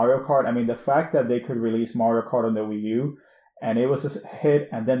new Mario Kart, I mean, the fact that they could release Mario Kart on the Wii U, and it was a hit,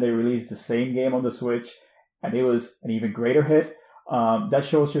 and then they released the same game on the Switch, and it was an even greater hit, that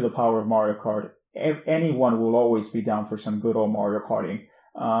shows you the power of Mario Kart. Anyone will always be down for some good old Mario Karting.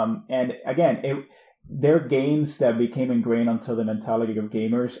 And again, they're games that became ingrained into the mentality of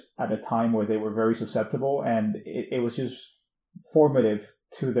gamers at a time where they were very susceptible, and it was just formative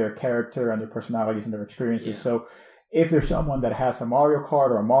to their character and their personalities and their experiences. Yeah. So if there's someone that has a Mario Kart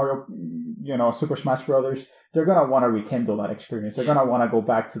or a Mario, Super Smash Brothers, they're going to want to rekindle that experience. They're going to want to go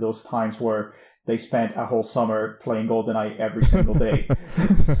back to those times where they spent a whole summer playing GoldenEye every single day.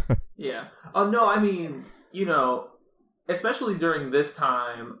 Yeah. No, I mean, especially during this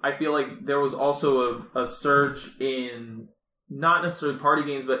time, I feel like there was also a surge in not necessarily party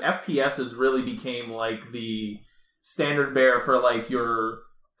games, but FPSs really became the standard bearer for your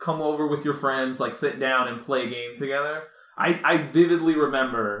come over with your friends, sit down and play a game together. I vividly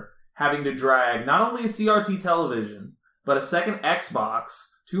remember having to drag not only a CRT television, but a second Xbox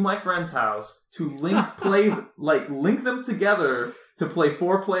to my friend's house to link them together to play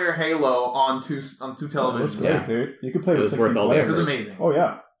 4-player Halo on two televisions. Great, dude. You could play with 16 players. It was amazing. Oh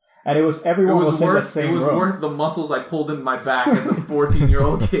yeah. And everyone was in the same room. It was worth the muscles I pulled in my back as a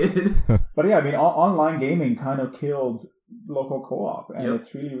 14-year-old kid. But yeah, I mean, online gaming kind of killed local co-op. And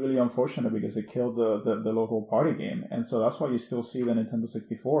it's really, really unfortunate because it killed the local party game. And so that's why you still see the Nintendo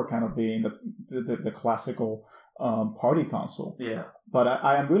 64 kind of being the classical party console. Yeah. But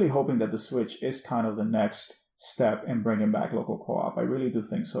I am really hoping that the Switch is kind of the next step in bringing back local co-op. I really do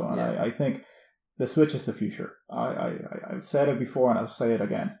think so. And I think the Switch is the future. I've said it before and I'll say it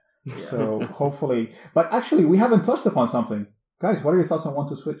again. Yeah. So hopefully, but actually we haven't touched upon something. Guys, what are your thoughts on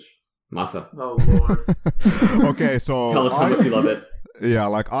 1-2-Switch? Masa. Oh Lord. Okay, so tell us how much you love it. Yeah,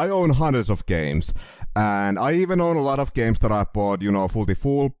 I own hundreds of games, and I even own a lot of games that I bought, for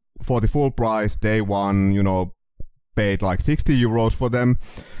the full price, day one, paid 60 euros for them,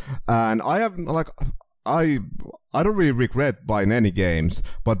 and I have I don't really regret buying any games,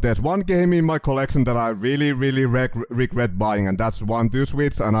 but there's one game in my collection that I really, really regret buying, and that's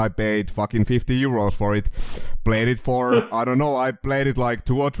 1-2-Switch, and I paid fucking 50 euros for it. Played it for, I don't know, I played it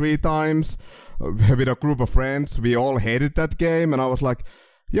 2 or 3 times with a group of friends. We all hated that game, and I was like,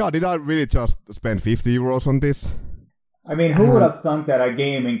 yeah, did I really just spend 50 euros on this? I mean, who would have thunk that a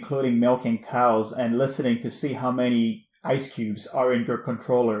game including milking cows and listening to see how many ice cubes are in your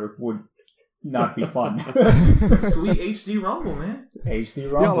controller would not be fun. Sweet HD Rumble, man.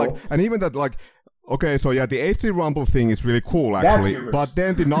 HD Rumble. Yeah, and even that, okay, so yeah, the HD Rumble thing is really cool, actually. But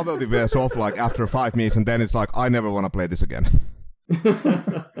then the novelty wears off, after 5 minutes, and then it's I never want to play this again.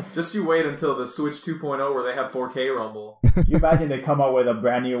 Just you wait until the Switch 2.0 where they have 4K Rumble. You imagine they come out with a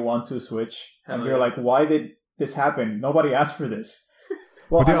brand new 1-2-Switch, and you're like, why did this happen? Nobody asked for this.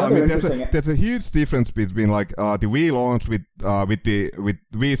 Well, but yeah, I mean, there's a huge difference between like the Wii launch with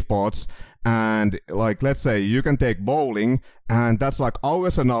Wii Sports, and like let's say you can take bowling, and that's like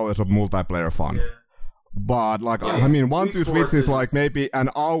hours and hours of multiplayer fun. Yeah. But like I mean, 1-2 Switch is like maybe an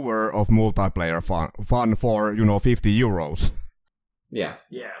hour of multiplayer fun for €50. Yeah.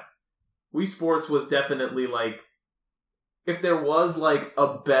 Wii Sports was definitely like, if there was like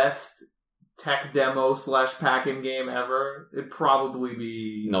a best tech demo / pack-in game ever, it'd probably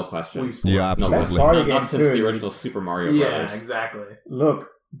be no question. Wii Sports. Yeah, absolutely. Not since the original Super Mario Bros. Yeah, exactly. Look,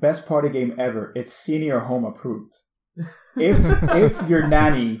 best party game ever. It's senior home approved. If your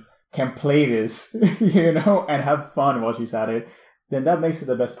nanny can play this, and have fun while she's at it, then that makes it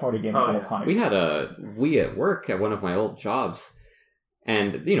the best party game of all time. We had a Wii at work at one of my old jobs,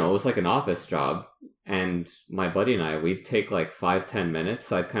 and it was like an office job. And my buddy and I, we'd take like 5-10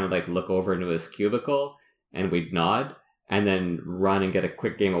 minutes. I'd kind of like look over into his cubicle, and we'd nod, and then run and get a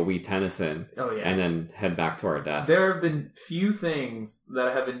quick game of Wii Tennis in, and then head back to our desks. There have been few things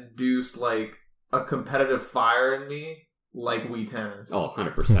that have induced like a competitive fire in me like Wii Tennis. Oh,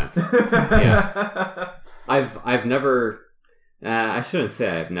 100%. Yeah. I've never, I shouldn't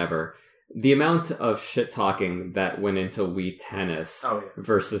say I've never. The amount of shit talking that went into Wii Tennis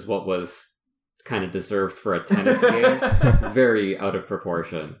versus what was kind of deserved for a tennis game, very out of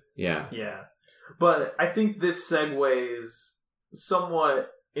proportion. Yeah. Yeah. But I think this segues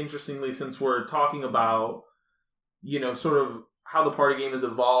somewhat interestingly, since we're talking about, sort of how the party game has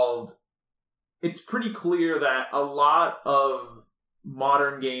evolved. It's pretty clear that a lot of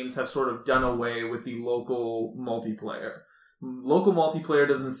modern games have sort of done away with the local multiplayer. Local multiplayer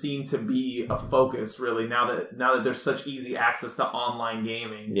doesn't seem to be a focus, really, now that there's such easy access to online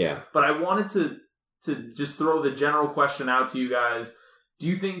gaming. Yeah. But I wanted to just throw the general question out to you guys. Do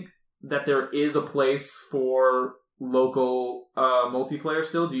you think that there is a place for local multiplayer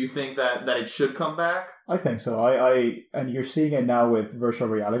still? Do you think that it should come back? I think so. And you're seeing it now with virtual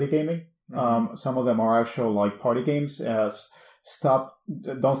reality gaming. Some of them are actual like party games. Don't Stop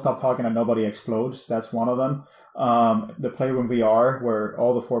Talking and Nobody Explodes. That's one of them. The Playroom VR, where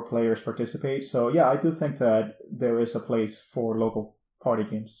all the 4 players participate. So yeah, I do think that there is a place for local party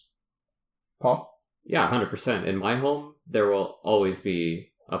games. Paul? Yeah, 100%. In my home, there will always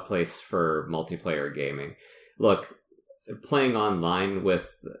be a place for multiplayer gaming. Look, playing online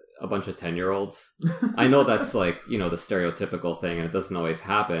with a bunch of 10-year-olds, I know that's like, the stereotypical thing, and it doesn't always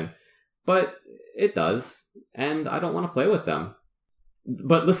happen. But it does, and I don't want to play with them.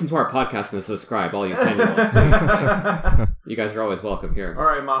 But listen to our podcast and subscribe, all you 10-year-olds, please. You guys are always welcome here. All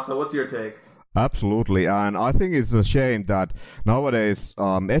right, Masa, what's your take? Absolutely, and I think it's a shame that nowadays,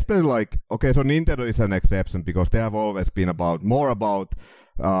 especially like, okay, so Nintendo is an exception because they have always been more about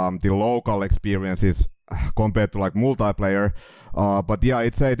the local experiences compared to like multiplayer. But yeah,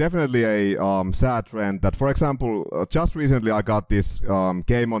 it's definitely a sad trend that, for example, just recently I got this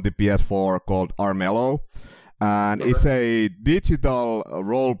game on the PS4 called Armello, and it's a digital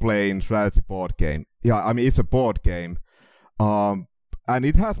role-playing strategy board game. Yeah, I mean, it's a board game. And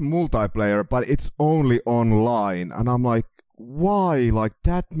it has multiplayer, but it's only online. And I'm like, why? Like,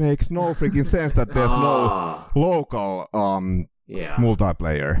 that makes no freaking sense that there's no local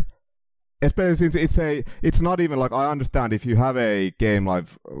multiplayer. Especially since it's not even like, I understand if you have a game like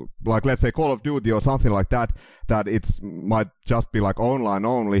let's say Call of Duty or something like that might just be like online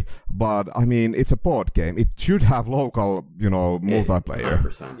only, but I mean, it's a board game. It should have local, multiplayer.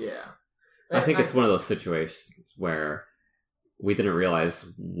 100%. Yeah. I think it's one of those situations where we didn't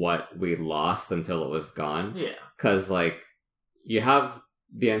realize what we lost until it was gone. Yeah. Because, like, you have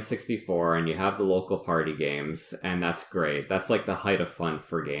the N64 and you have the local party games, and that's great. That's, like, the height of fun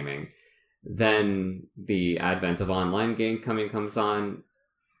for gaming. Then the advent of online game comes on,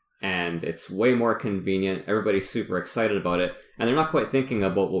 and it's way more convenient. Everybody's super excited about it, and they're not quite thinking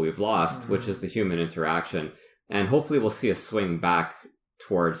about what we've lost, which is the human interaction. And hopefully we'll see a swing back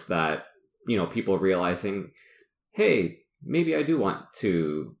towards that, people realizing, hey, maybe I do want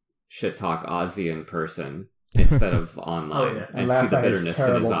to shit talk Ozzy in person instead of online and see the bitterness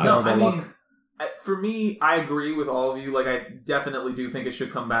in his eyes. No, I mean, for me, I agree with all of you. Like, I definitely do think it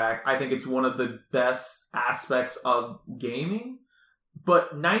should come back. I think it's one of the best aspects of gaming.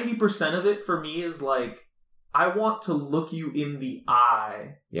 But 90% of it for me is like, I want to look you in the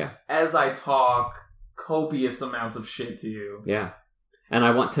eye as I talk copious amounts of shit to you. Yeah. And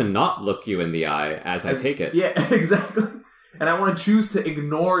I want to not look you in the eye as I take it. Yeah, exactly. And I want to choose to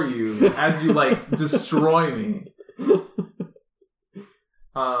ignore you as you, like, destroy me.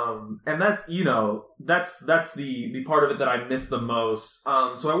 And that's, that's the part of it that I miss the most.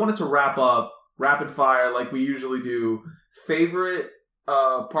 So I wanted to wrap up rapid fire like we usually do. Favorite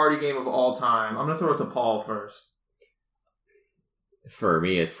party game of all time? I'm going to throw it to Paul first. For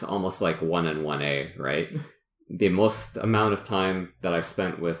me, it's almost like 1 and 1A, right? The most amount of time that I've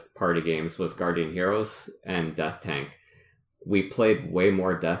spent with party games was Guardian Heroes and Death Tank. We played way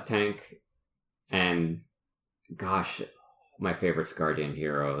more Death Tank, and gosh, my favorite's Guardian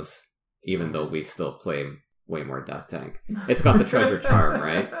Heroes, even though we still play way more Death Tank. It's got the treasure charm,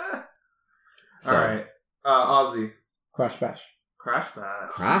 right? So, all right. Ozzy. Crash Bash. Crash Bash.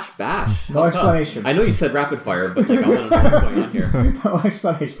 Crash Bash. No explanation. I know you said rapid fire, but like, I want to know what's going on here. No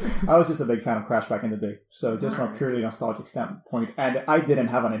explanation. I was just a big fan of Crash back in the day. So just from a purely nostalgic standpoint. And I didn't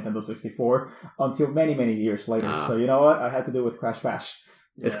have a Nintendo 64 until many, many years later. So you know what? I had to do with Crash Bash.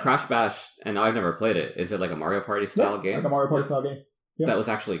 It's Crash Bash, and I've never played it. Is it like a Mario Party style game? Like a Mario Party style game. Yeah. That was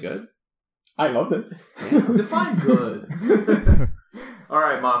actually good? I loved it. Yeah. Define good. All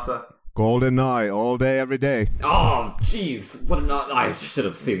right, Masa. GoldenEye, all day, every day. Oh, jeez. I should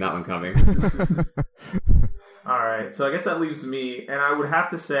have seen that one coming. All right, so I guess that leaves me, and I would have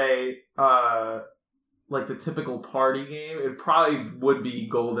to say, like the typical party game, it probably would be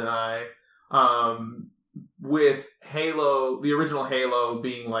GoldenEye, with Halo, the original Halo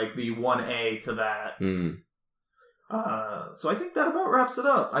being like the 1A to that. So I think that about wraps it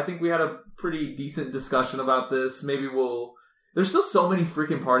up. I think we had a pretty decent discussion about this. Maybe there's still so many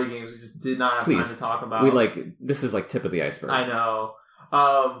freaking party games we just did not have time to talk about. This is like tip of the iceberg. I know.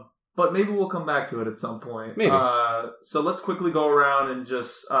 But maybe we'll come back to it at some point. Maybe. So let's quickly go around and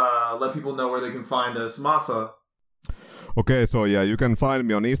just let people know where they can find us. Masa. Okay, so yeah, you can find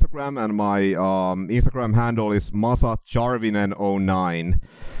me on Instagram, and my Instagram handle is masacharvinen09.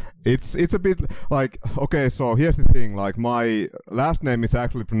 It's a bit like, okay, so here's the thing, like my last name is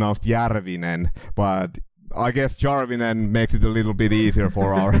actually pronounced Järvinen, but I guess Jarvinen makes it a little bit easier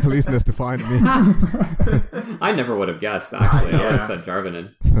for our listeners to find me. I never would have guessed, actually. I would have said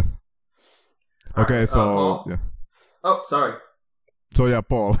Jarvinen. Okay, right, so... yeah. Oh, sorry. So yeah,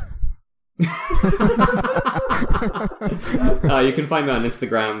 Paul. You can find me on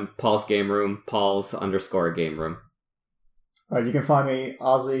Instagram, Paul's Game Room, Paul's_Game Room. You can find me,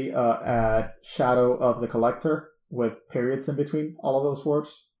 Ozzy, at Shadow of the Collector, with periods in between all of those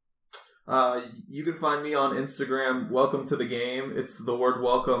words. You can find me on Instagram, Welcome to the Game. It's the word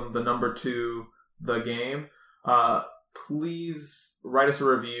welcome, the number 2, the game. Please write us a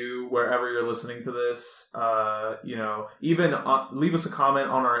review wherever you're listening to this. Even leave us a comment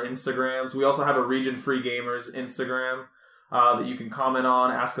on our Instagrams. We also have a Region Free Gamers Instagram that you can comment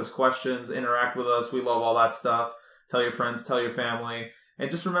on, ask us questions, interact with us. We love all that stuff. Tell your friends, tell your family. And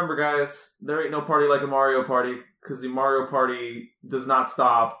just remember, guys, there ain't no party like a Mario Party, because the Mario Party does not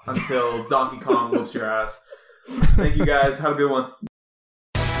stop until Donkey Kong whoops your ass. Thank you, guys. Have a good one.